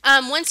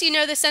 Once you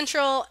know the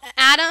central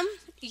atom,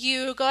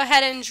 you go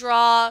ahead and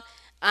draw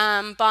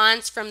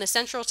bonds from the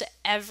central to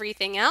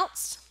everything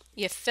else.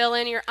 You fill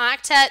in your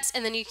octets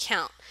and then you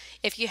count.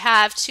 If you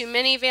have too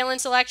many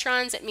valence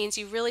electrons, it means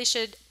you really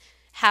should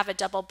have a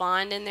double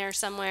bond in there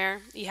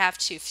somewhere. You have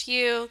too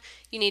few,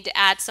 you need to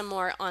add some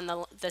more on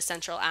the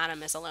central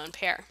atom as a lone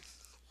pair.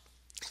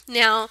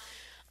 Now,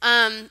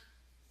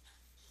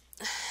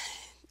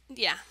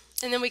 yeah,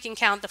 and then we can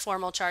count the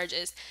formal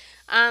charges.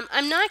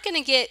 I'm not going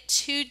to get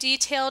too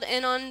detailed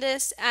in on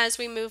this as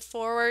we move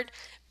forward,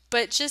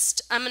 but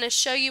just I'm going to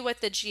show you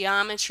what the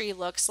geometry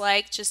looks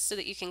like just so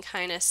that you can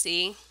kind of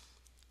see.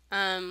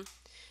 And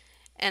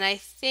I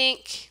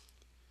think,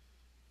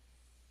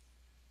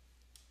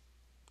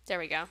 there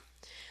we go.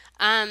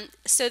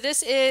 So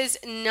this is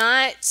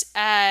not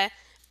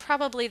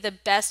probably the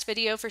best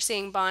video for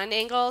seeing bond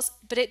angles,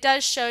 but it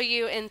does show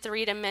you in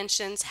 3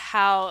 dimensions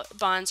how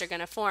bonds are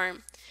going to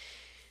form.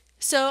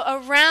 So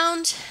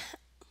around,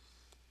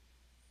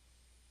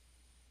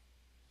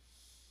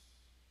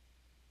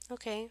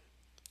 okay,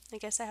 I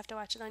guess I have to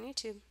watch it on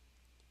YouTube.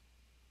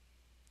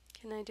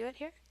 Can I do it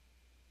here?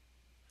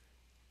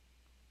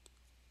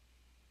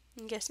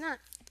 I guess not.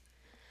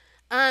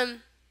 Ha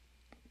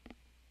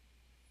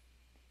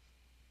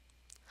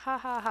ha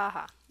ha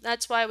ha.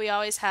 That's why we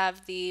always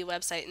have the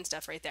website and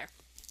stuff right there.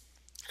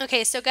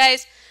 Okay, so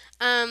guys,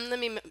 let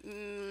me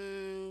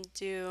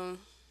do...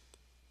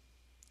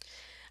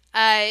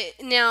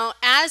 now,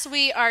 as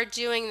we are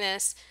doing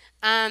this,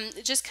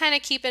 just kind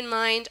of keep in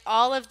mind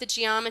all of the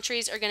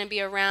geometries are going to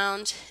be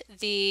around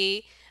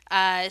the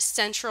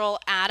central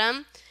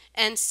atom.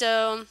 And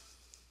so,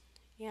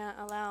 yeah,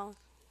 allow.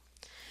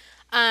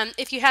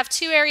 If you have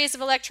 2 areas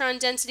of electron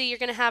density, you're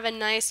going to have a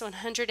nice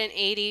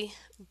 180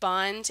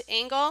 bond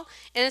angle,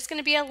 and it's going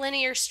to be a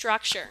linear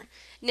structure.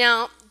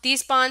 Now,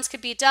 these bonds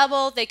could be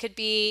double, they could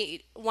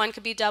be, one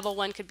could be double,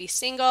 one could be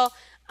single,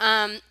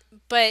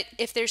 but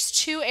if there's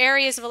 2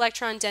 areas of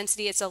electron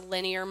density, it's a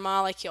linear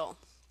molecule.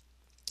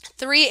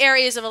 3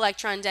 areas of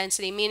electron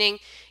density, meaning,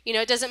 you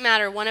know, it doesn't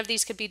matter, one of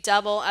these could be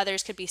double,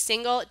 others could be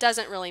single, it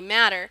doesn't really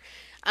matter.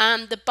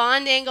 The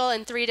bond angle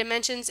in 3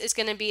 dimensions is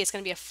going to be, it's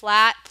going to be a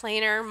flat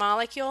planar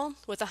molecule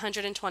with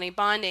 120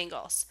 bond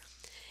angles.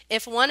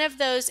 If one of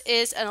those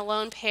is a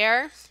lone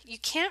pair, you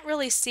can't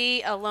really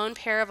see a lone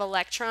pair of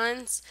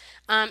electrons,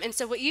 and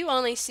so what you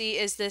only see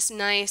is this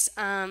nice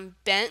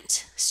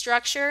bent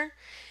structure,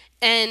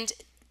 and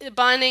the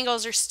bond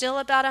angles are still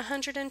about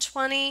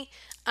 120,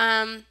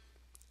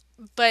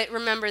 but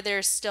remember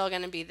there's still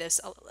going to be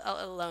this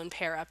a lone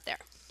pair up there.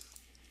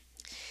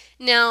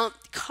 Now,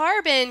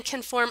 carbon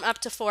can form up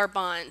to 4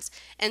 bonds,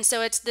 and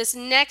so it's this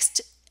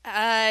next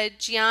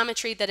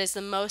geometry that is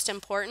the most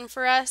important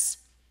for us.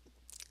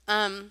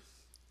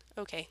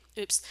 Okay,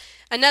 oops.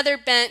 Another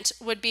bent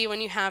would be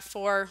when you have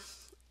 4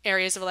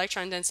 areas of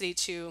electron density,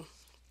 2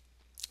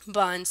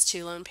 bonds,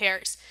 2 lone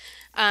pairs.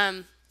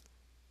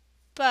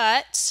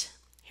 But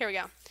here we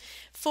go.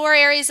 4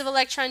 areas of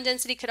electron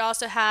density could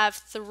also have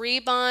 3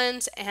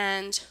 bonds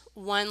and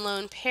 1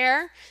 lone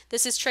pair.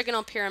 This is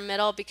trigonal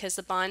pyramidal because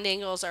the bond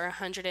angles are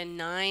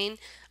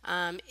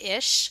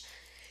 109-ish.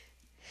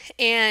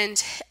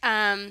 And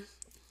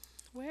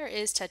where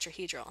is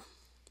tetrahedral?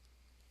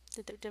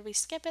 Did we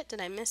skip it?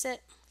 Did I miss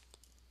it?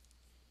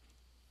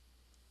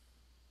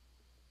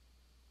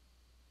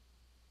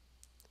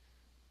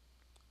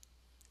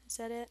 Is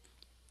that it?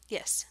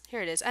 Yes,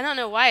 here it is. I don't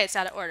know why it's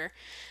out of order.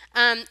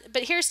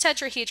 But here's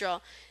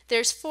tetrahedral.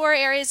 There's 4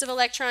 areas of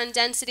electron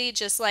density,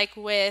 just like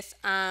with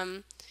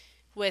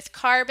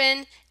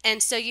carbon,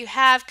 and so you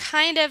have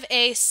kind of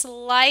a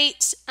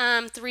slight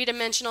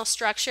 3-dimensional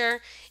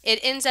structure. It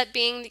ends up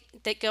being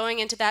that going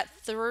into that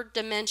 3rd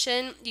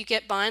dimension, you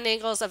get bond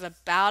angles of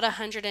about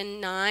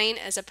 109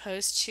 as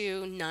opposed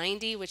to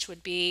 90, which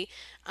would be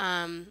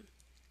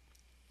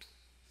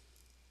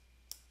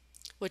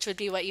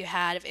what you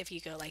had if you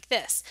go like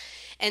this.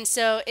 And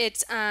so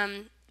it's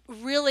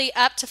really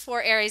up to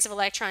 4 areas of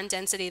electron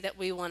density that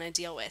we want to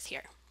deal with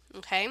here.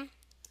 Okay,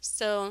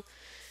 so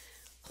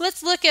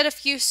let's look at a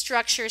few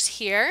structures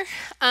here.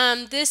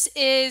 This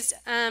is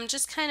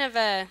just kind of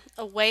a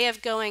way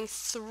of going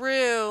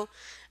through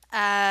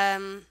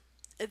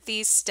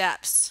these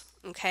steps.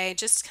 Okay,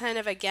 just kind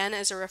of again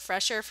as a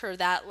refresher for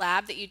that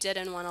lab that you did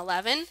in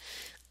 111.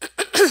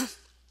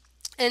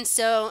 And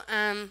so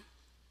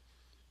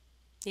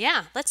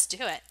Yeah, let's do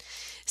it.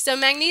 So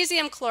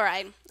magnesium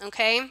chloride,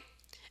 okay?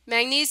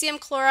 Magnesium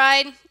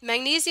chloride,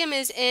 magnesium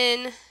is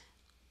in,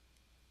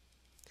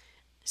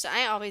 so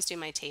I always do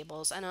my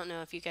tables. I don't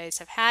know if you guys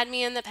have had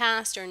me in the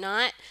past or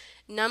not.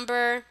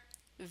 Number,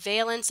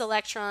 valence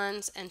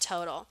electrons, and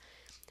total.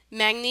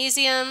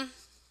 Magnesium,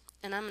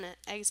 and I'm going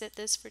to exit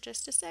this for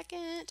just a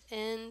second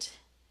and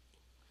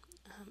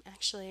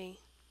actually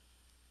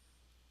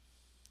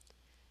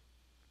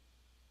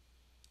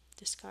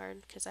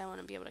discard because I want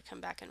to be able to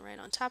come back and write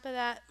on top of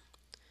that.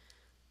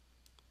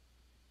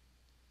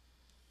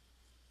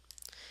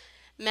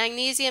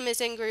 Magnesium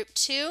is in group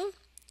 2,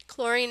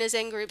 chlorine is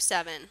in group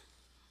 7.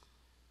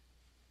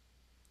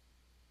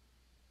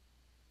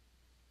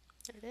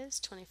 There it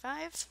is,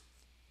 25.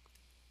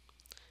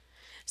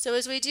 So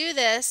as we do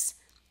this,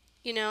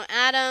 you know,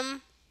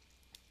 atom,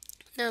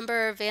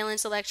 number,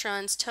 valence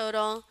electrons,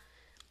 total,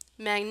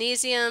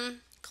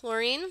 magnesium,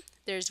 chlorine,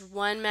 there's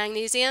 1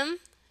 magnesium,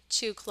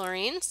 2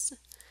 chlorines.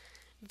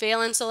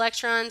 Valence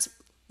electrons,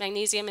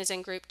 magnesium is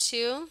in group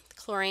 2,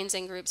 chlorine's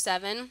in group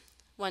 7.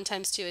 1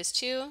 times 2 is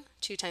 2,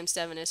 2 times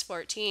 7 is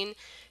 14.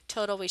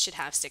 Total, we should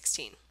have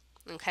 16,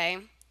 okay?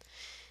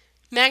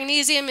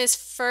 Magnesium is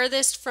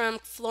furthest from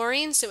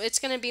fluorine, so it's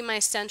going to be my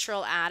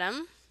central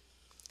atom.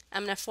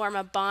 I'm going to form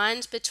a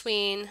bond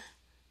between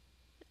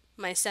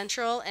my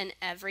central and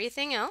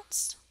everything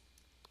else.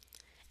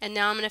 And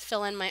now I'm going to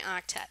fill in my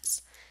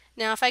octets.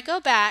 Now if I go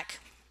back,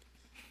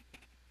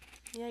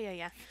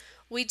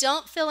 we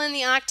don't fill in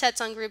the octets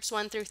on groups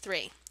 1 through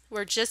 3.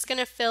 We're just going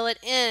to fill it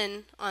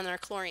in on our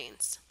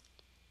chlorines.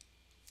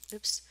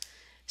 Oops.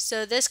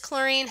 So this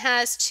chlorine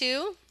has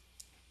 2,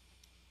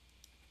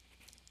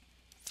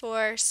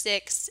 4,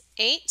 6,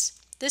 8.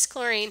 This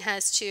chlorine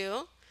has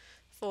 2,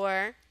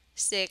 4,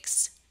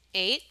 6,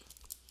 8.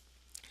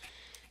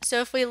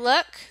 So if we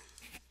look,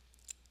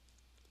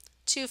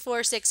 2,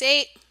 4, 6,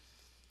 8,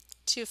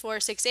 2, 4,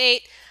 6,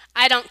 8.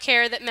 I don't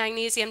care that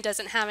magnesium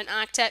doesn't have an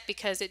octet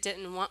because it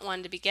didn't want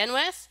one to begin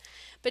with.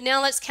 But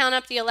now let's count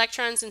up the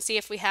electrons and see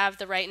if we have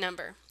the right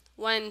number.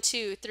 1,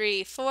 2,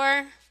 3,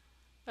 4.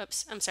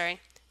 Oops, I'm sorry.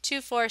 2,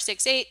 4,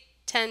 6, 8,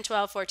 10,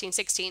 12, 14,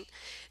 16.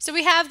 So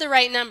we have the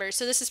right number,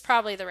 so this is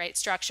probably the right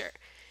structure.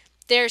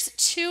 There's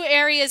 2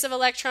 areas of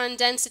electron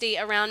density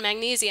around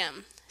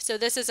magnesium, so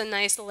this is a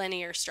nice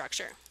linear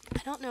structure.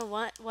 I don't know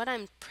what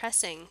I'm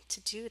pressing to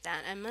do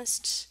that. I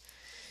must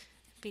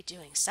be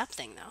doing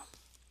something though.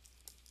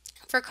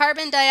 For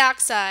carbon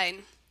dioxide,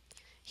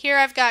 here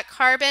I've got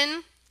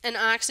carbon and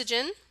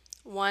oxygen,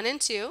 1 and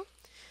 2.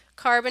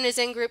 Carbon is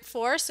in group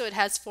 4, so it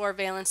has 4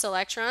 valence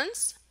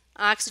electrons.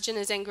 Oxygen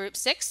is in group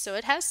 6, so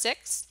it has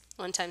 6.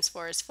 1 times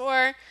 4 is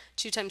 4.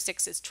 2 times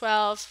 6 is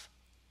 12.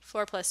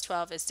 4 plus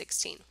 12 is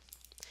 16.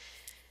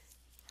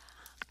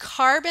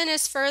 Carbon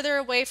is further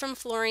away from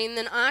fluorine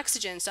than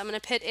oxygen, so I'm going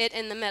to put it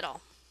in the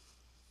middle.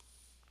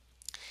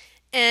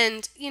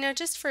 And, you know,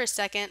 just for a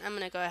second, I'm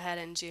going to go ahead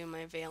and do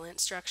my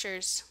valence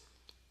structures.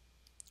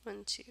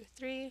 1, 2,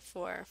 3,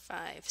 4,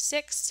 5,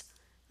 6.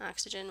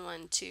 Oxygen,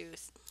 1, 2,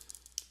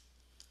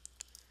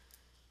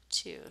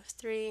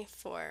 3,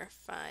 4,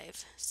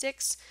 5,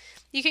 6.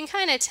 You can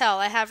kind of tell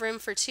I have room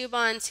for 2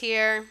 bonds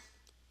here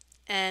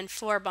and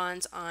 4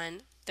 bonds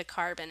on the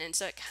carbon. And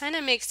so it kind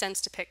of makes sense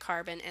to pick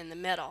carbon in the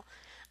middle.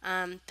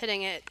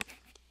 Putting it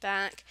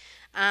back.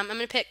 I'm going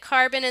to pick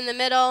carbon in the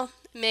middle,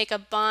 make a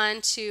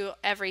bond to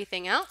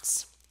everything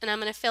else, and I'm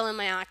going to fill in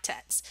my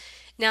octets.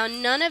 Now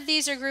none of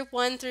these are group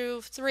 1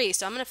 through 3,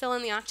 so I'm going to fill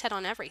in the octet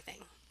on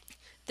everything.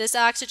 This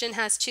oxygen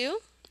has 2,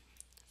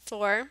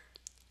 4,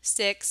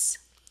 6,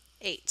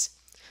 8.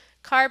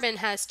 Carbon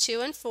has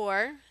 2 and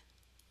 4,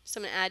 so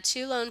I'm going to add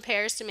 2 lone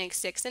pairs to make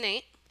 6 and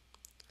 8.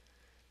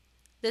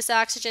 This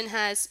oxygen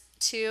has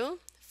 2,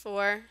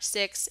 4,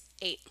 6,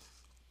 8.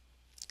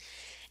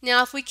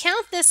 Now if we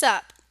count this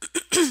up,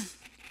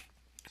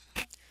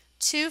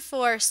 2,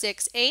 4,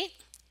 6, 8,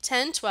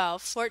 10,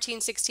 12,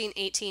 14, 16,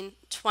 18,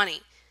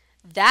 20.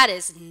 That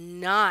is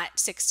not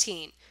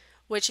 16,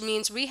 which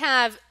means we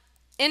have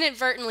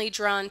inadvertently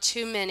drawn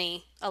too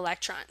many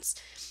electrons.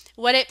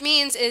 What it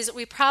means is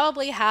we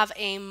probably have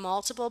a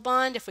multiple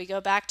bond if we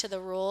go back to the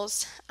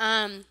rules.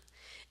 And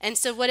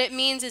so what it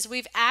means is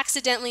we've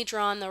accidentally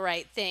drawn the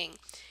right thing.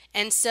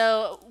 And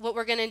so what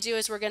we're going to do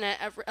is we're going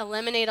to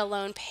eliminate a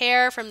lone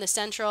pair from the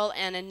central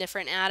and a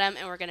different atom,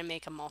 and we're going to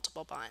make a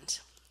multiple bond.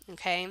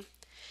 Okay?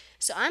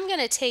 So I'm going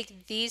to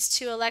take these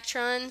 2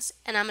 electrons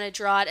and I'm going to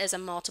draw it as a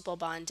multiple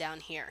bond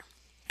down here.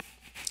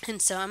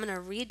 And so I'm going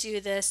to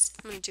redo this.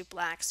 I'm going to do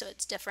black so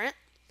it's different.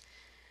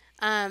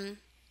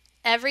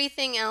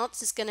 Everything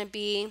else is going to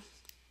be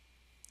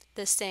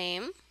the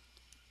same.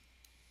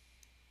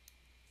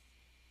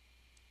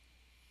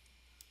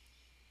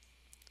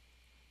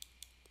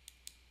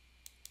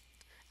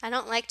 I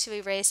don't like to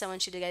erase. I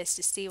want you guys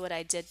to see what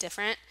I did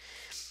different.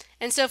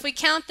 And so if we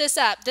count this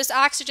up, this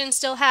oxygen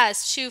still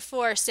has 2,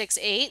 4, 6,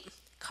 8.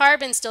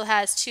 Carbon still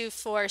has 2,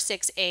 4,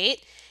 6,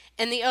 8.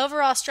 And the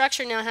overall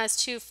structure now has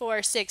 2,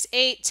 4, 6,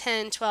 8,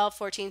 10, 12,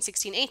 14,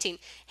 16, 18.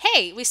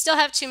 Hey, we still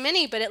have too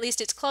many, but at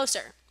least it's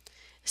closer.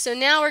 So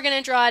now we're going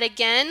to draw it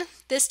again.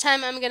 This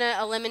time I'm going to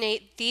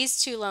eliminate these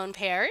two lone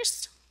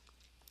pairs.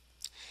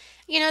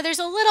 You know, there's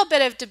a little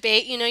bit of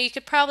debate. You know, you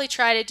could probably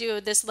try to do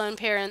this lone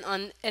pair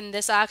in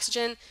this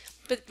oxygen,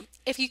 but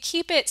if you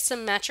keep it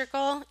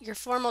symmetrical, your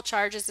formal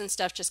charges and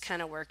stuff just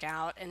kind of work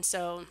out. And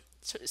so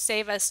to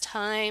save us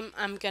time,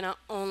 I'm going to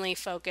only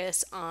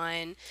focus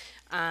on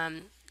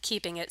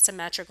keeping it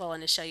symmetrical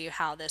and to show you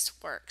how this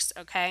works,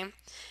 okay?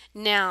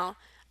 Now,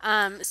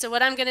 so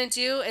what I'm going to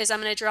do is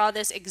I'm going to draw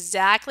this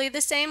exactly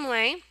the same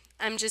way.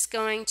 I'm just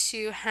going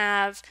to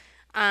have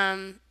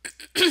I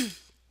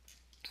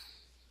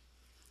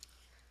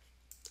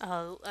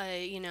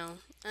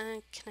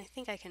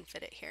think I can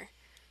fit it here.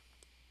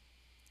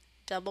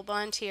 Double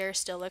bond here,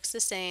 still looks the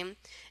same.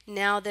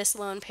 Now this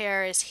lone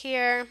pair is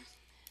here.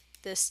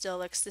 This still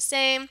looks the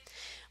same.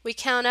 We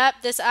count up,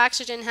 this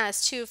oxygen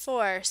has 2,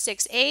 4,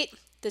 6, 8.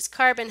 This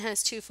carbon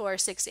has 2, 4,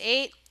 6,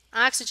 8.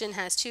 Oxygen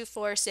has 2,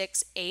 4,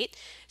 6, 8.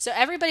 So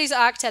everybody's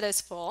octet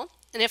is full.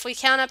 And if we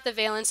count up the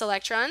valence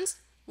electrons,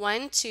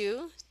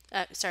 2,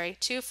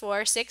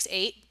 4, 6,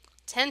 8,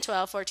 10,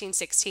 12, 14,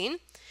 16.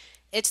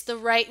 It's the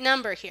right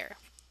number here.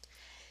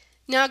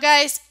 Now,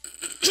 guys,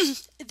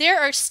 there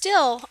are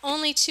still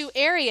only 2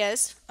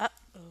 areas.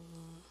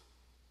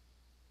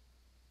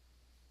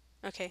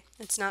 Okay,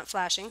 it's not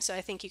flashing, so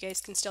I think you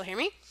guys can still hear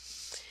me.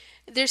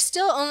 There's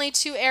still only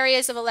 2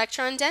 areas of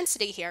electron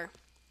density here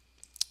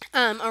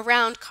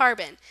around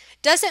carbon.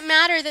 Doesn't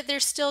matter that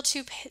there's still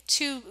two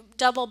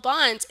double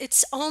bonds.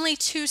 It's only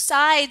 2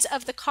 sides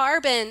of the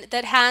carbon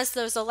that has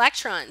those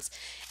electrons.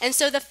 And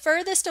so the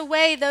furthest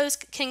away those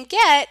can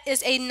get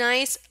is a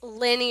nice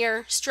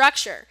linear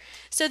structure.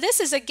 So this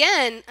is,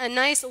 again, a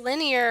nice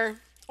linear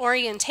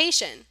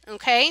orientation,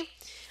 okay?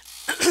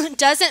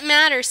 Doesn't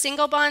matter,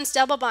 single bonds,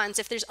 double bonds.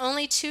 If there's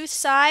only 2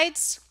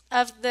 sides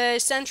of the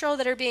central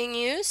that are being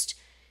used,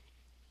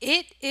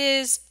 it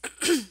is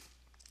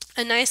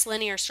a nice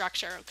linear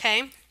structure,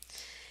 okay?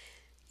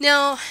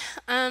 Now,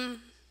 I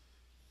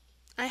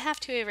have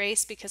to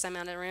erase because I'm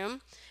out of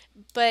room,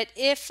 but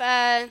if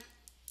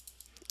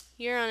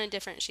you're on a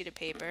different sheet of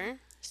paper,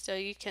 so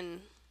you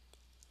can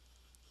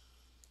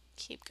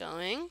keep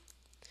going.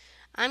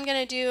 I'm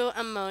going to do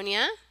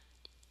ammonia.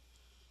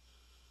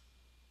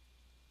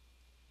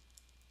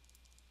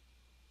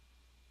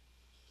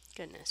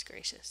 Goodness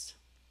gracious.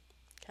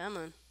 Come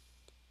on.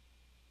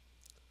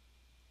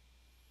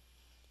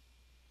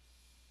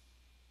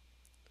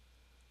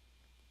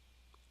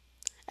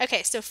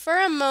 Okay, so for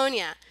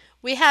ammonia,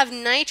 we have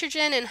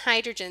nitrogen and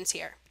hydrogens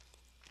here.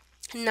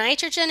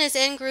 Nitrogen is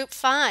in group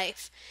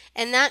 5,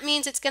 and that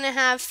means it's going to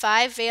have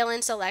 5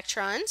 valence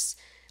electrons.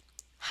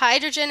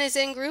 Hydrogen is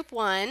in group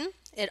 1.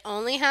 It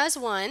only has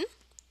 1.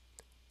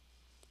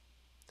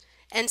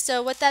 And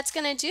so what that's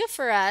going to do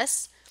for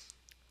us,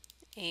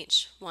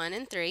 H1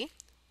 and 3,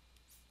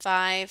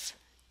 5,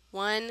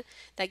 1,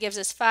 that gives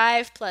us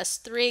 5 plus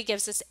 3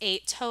 gives us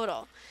 8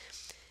 total.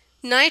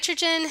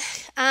 Nitrogen,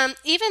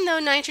 even though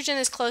nitrogen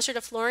is closer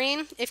to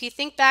fluorine, if you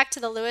think back to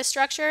the Lewis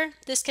structure,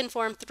 this can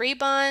form 3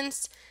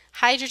 bonds.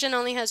 Hydrogen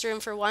only has room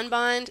for 1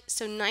 bond,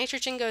 so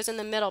nitrogen goes in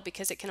the middle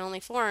because it can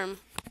only form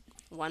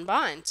 1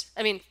 bond.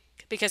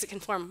 Because it can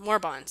form more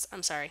bonds.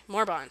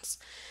 More bonds.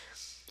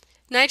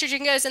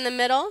 Nitrogen goes in the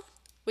middle.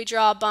 We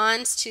draw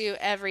bonds to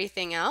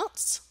everything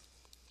else.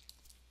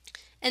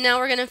 And now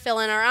we're going to fill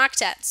in our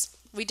octets.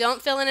 We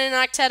don't fill in an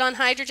octet on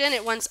hydrogen.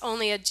 It wants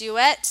only a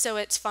duet, so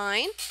it's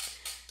fine.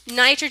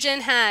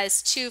 Nitrogen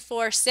has 2,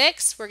 4,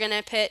 6. We're going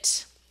to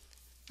put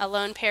a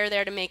lone pair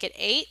there to make it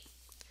 8.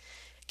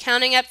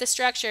 Counting up the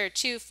structure,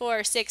 2,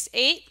 4, 6,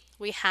 8.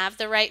 We have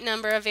the right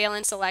number of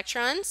valence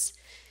electrons.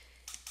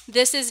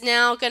 This is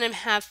now going to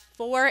have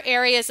 4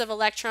 areas of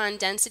electron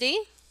density.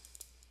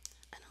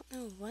 I don't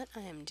know what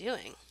I am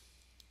doing.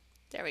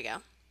 There we go.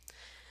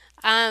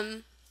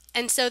 And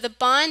so the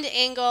bond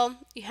angle,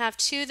 you have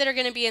 2 that are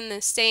going to be in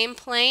the same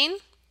plane.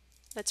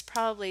 That's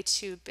probably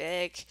too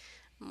big,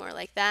 more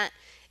like that.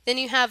 Then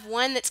you have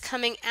 1 that's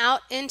coming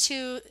out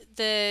into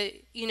the,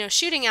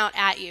 shooting out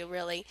at you,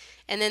 really.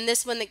 And then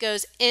this one that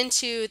goes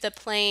into the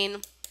plane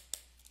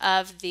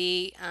of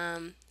the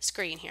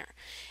screen here.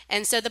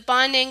 And so the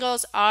bond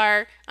angles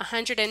are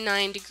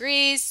 109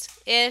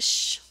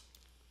 degrees-ish.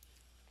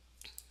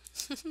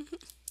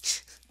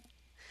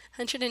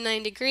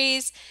 109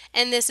 degrees.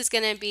 And this is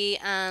going to be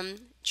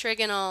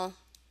trigonal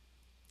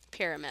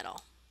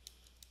pyramidal.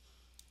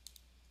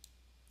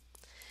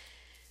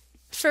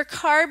 For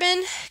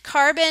carbon,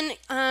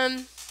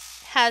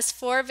 has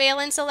 4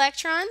 valence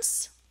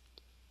electrons.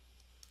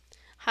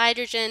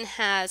 Hydrogen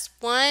has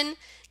 1,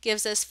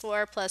 gives us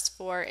 4 plus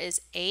 4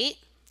 is 8.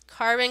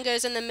 Carbon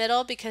goes in the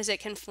middle because it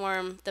can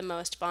form the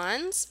most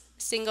bonds.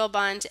 Single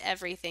bond to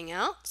everything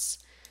else.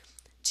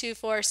 2,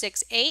 4,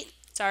 6, 8.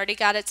 It's already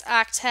got its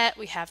octet.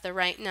 We have the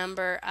right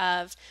number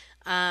of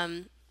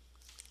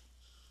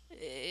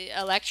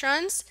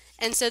electrons.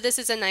 And so this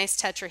is a nice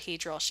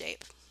tetrahedral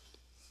shape.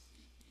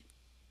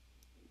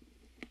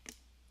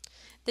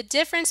 The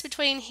difference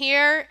between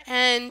here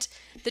and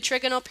the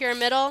trigonal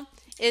pyramidal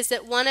is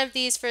that one of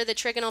these for the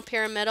trigonal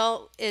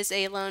pyramidal is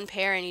a lone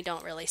pair and you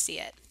don't really see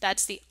it.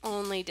 That's the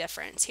only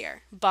difference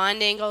here.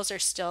 Bond angles are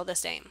still the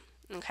same,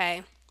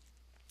 okay?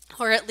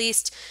 Or at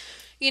least,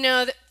 you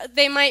know,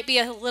 they might be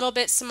a little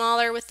bit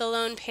smaller with the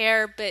lone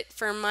pair, but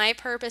for my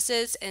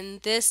purposes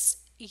in this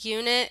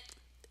unit,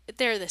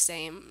 they're the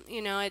same.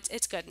 You know,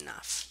 it's good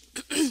enough.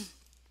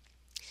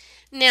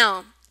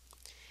 Now,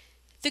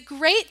 the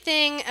great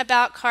thing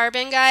about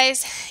carbon,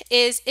 guys,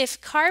 is if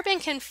carbon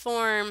can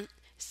form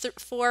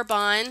 4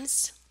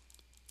 bonds.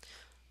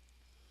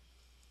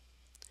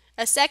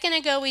 A second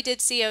ago we did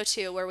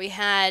CO2 where we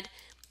had,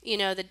 you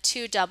know, the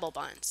 2 double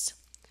bonds.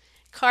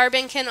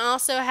 Carbon can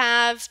also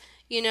have,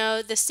 you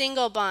know, the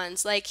single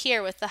bonds like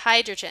here with the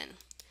hydrogen.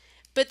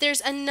 But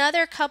there's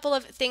another couple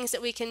of things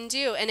that we can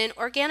do. And in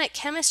organic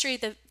chemistry,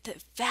 the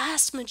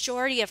vast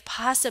majority of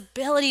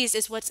possibilities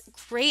is what's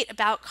great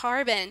about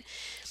carbon.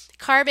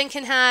 Carbon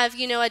can have,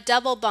 you know, a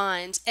double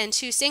bond and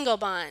 2 single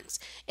bonds.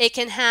 It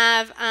can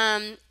have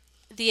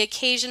the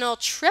occasional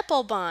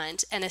triple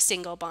bond and a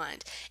single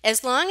bond.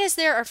 As long as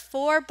there are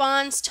 4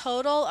 bonds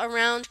total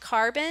around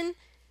carbon,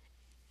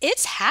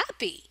 it's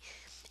happy.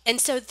 And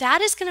so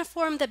that is going to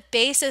form the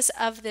basis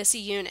of this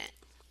unit,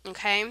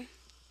 okay?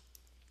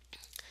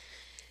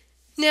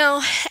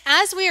 Now,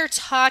 as we are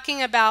talking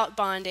about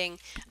bonding,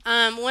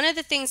 one of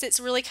the things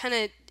that's really kind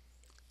of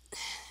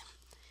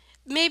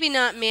maybe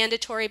not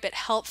mandatory but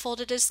helpful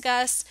to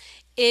discuss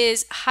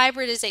is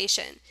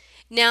hybridization.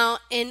 Now,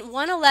 in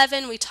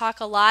 111, we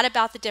talk a lot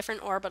about the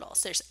different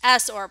orbitals. There's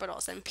s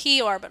orbitals and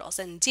p orbitals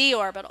and d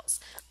orbitals.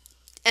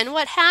 And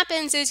what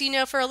happens is, you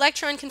know, for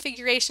electron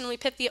configuration, we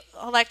put the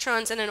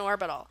electrons in an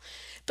orbital.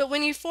 But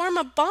when you form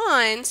a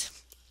bond,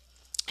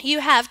 you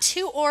have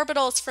 2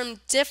 orbitals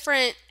from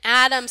different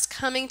atoms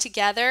coming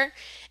together,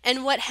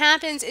 and what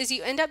happens is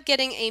you end up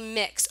getting a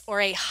mix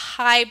or a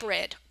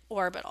hybrid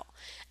orbital.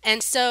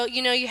 And so,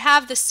 you know, you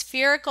have the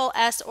spherical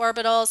s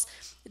orbitals,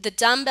 the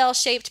dumbbell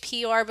shaped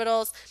p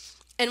orbitals,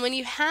 and when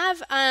you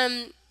have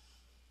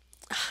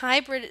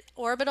hybrid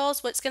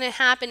orbitals, what's going to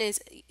happen is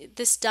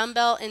this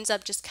dumbbell ends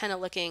up just kind of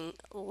looking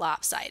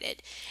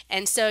lopsided,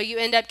 and so you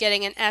end up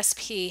getting an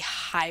sp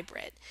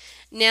hybrid.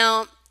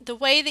 Now, the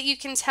way that you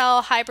can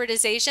tell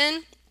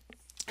hybridization,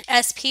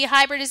 sp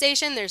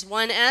hybridization, there's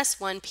one s,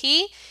 one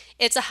p.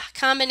 It's a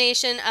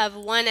combination of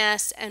one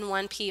s and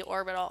one p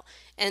orbital,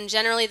 and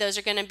generally those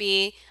are going to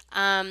be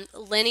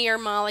linear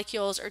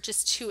molecules or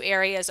just 2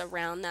 areas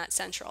around that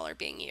central are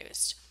being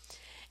used.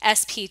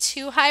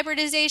 sp2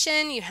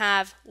 hybridization, you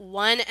have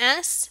one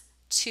s,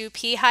 2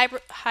 p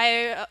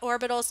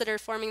orbitals that are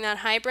forming that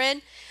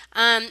hybrid,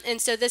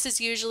 and so this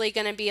is usually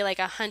going to be like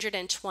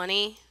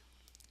 120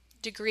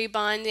 degree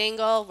bond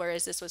angle,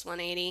 whereas this was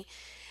 180.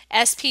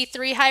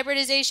 sp3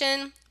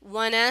 hybridization,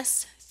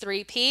 1s,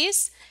 3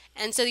 p's,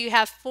 and so you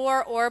have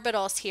 4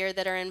 orbitals here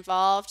that are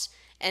involved,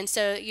 and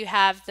so you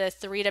have the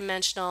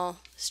 3-dimensional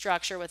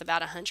structure with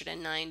about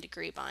 109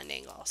 degree bond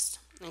angles,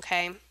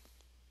 okay?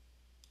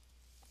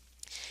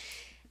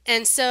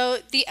 And so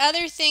the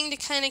other thing to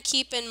kind of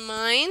keep in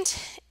mind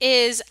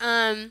is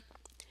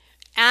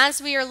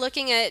as we are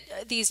looking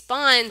at these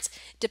bonds,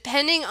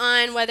 depending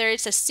on whether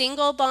it's a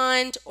single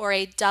bond or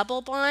a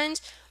double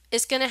bond,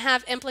 is going to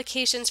have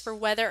implications for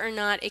whether or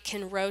not it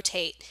can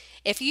rotate.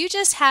 If you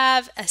just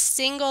have a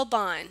single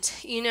bond,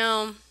 you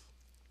know,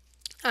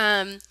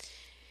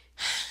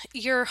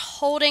 you're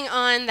holding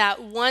on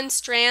that one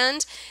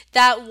strand,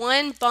 that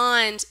one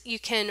bond, you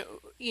can,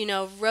 you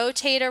know,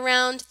 rotate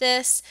around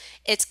this.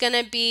 It's going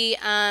to be,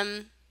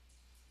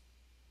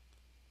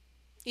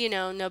 you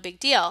know, no big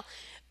deal.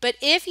 But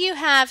if you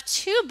have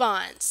 2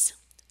 bonds,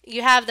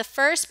 you have the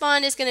first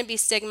bond is going to be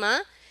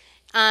sigma,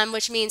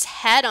 which means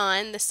head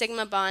on. The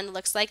sigma bond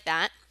looks like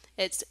that.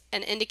 It's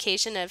an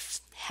indication of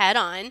head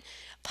on.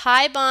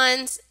 Pi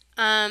bonds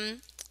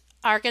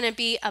are going to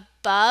be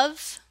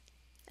above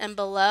and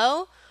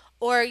below,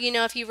 or, you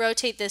know, if you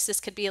rotate this,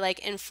 this could be like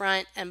in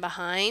front and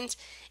behind.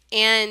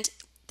 And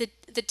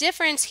the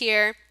difference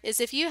here is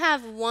if you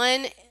have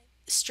one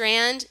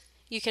strand,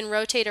 you can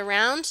rotate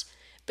around,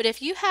 but if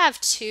you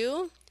have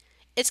 2,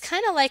 it's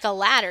kind of like a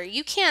ladder.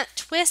 You can't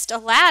twist a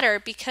ladder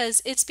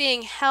because it's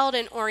being held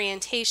in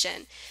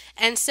orientation.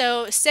 And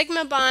so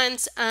sigma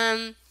bonds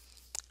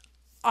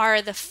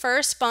are the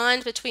first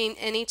bond between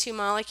any 2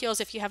 molecules.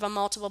 If you have a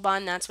multiple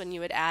bond, that's when you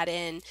would add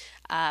in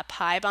a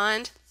pi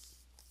bond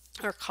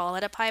or call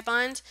it a pi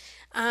bond.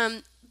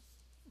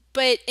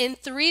 But in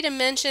 3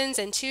 dimensions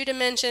and 2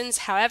 dimensions,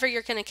 however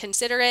you're going to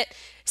consider it,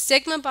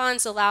 sigma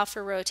bonds allow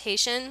for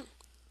rotation.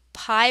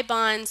 Pi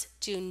bonds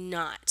do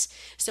not.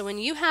 So when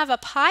you have a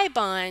pi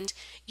bond,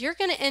 you're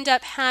going to end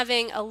up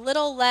having a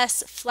little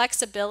less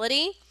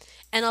flexibility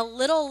and a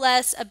little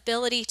less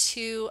ability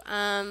to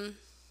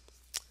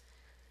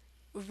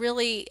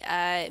really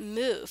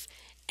move.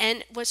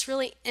 And what's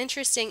really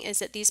interesting is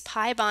that these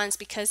pi bonds,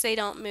 because they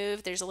don't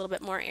move, there's a little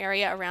bit more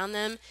area around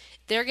them,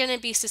 they're going to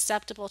be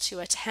susceptible to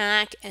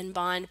attack and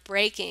bond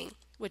breaking,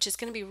 which is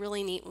going to be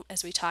really neat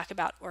as we talk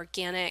about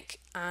organic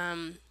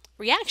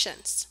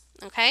reactions,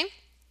 okay?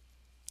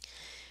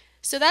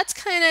 So that's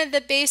kind of the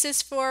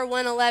basis for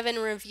 111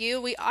 review.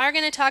 We are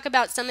going to talk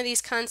about some of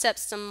these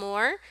concepts some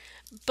more,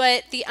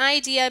 but the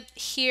idea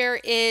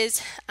here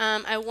is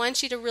I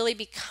want you to really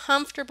be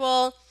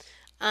comfortable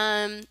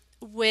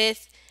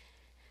with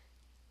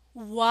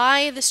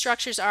why the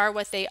structures are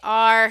what they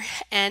are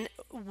and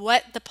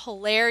what the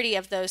polarity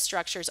of those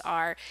structures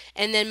are.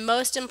 And then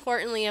most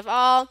importantly of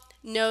all,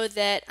 know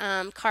that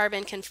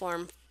carbon can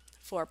form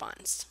 4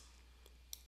 bonds.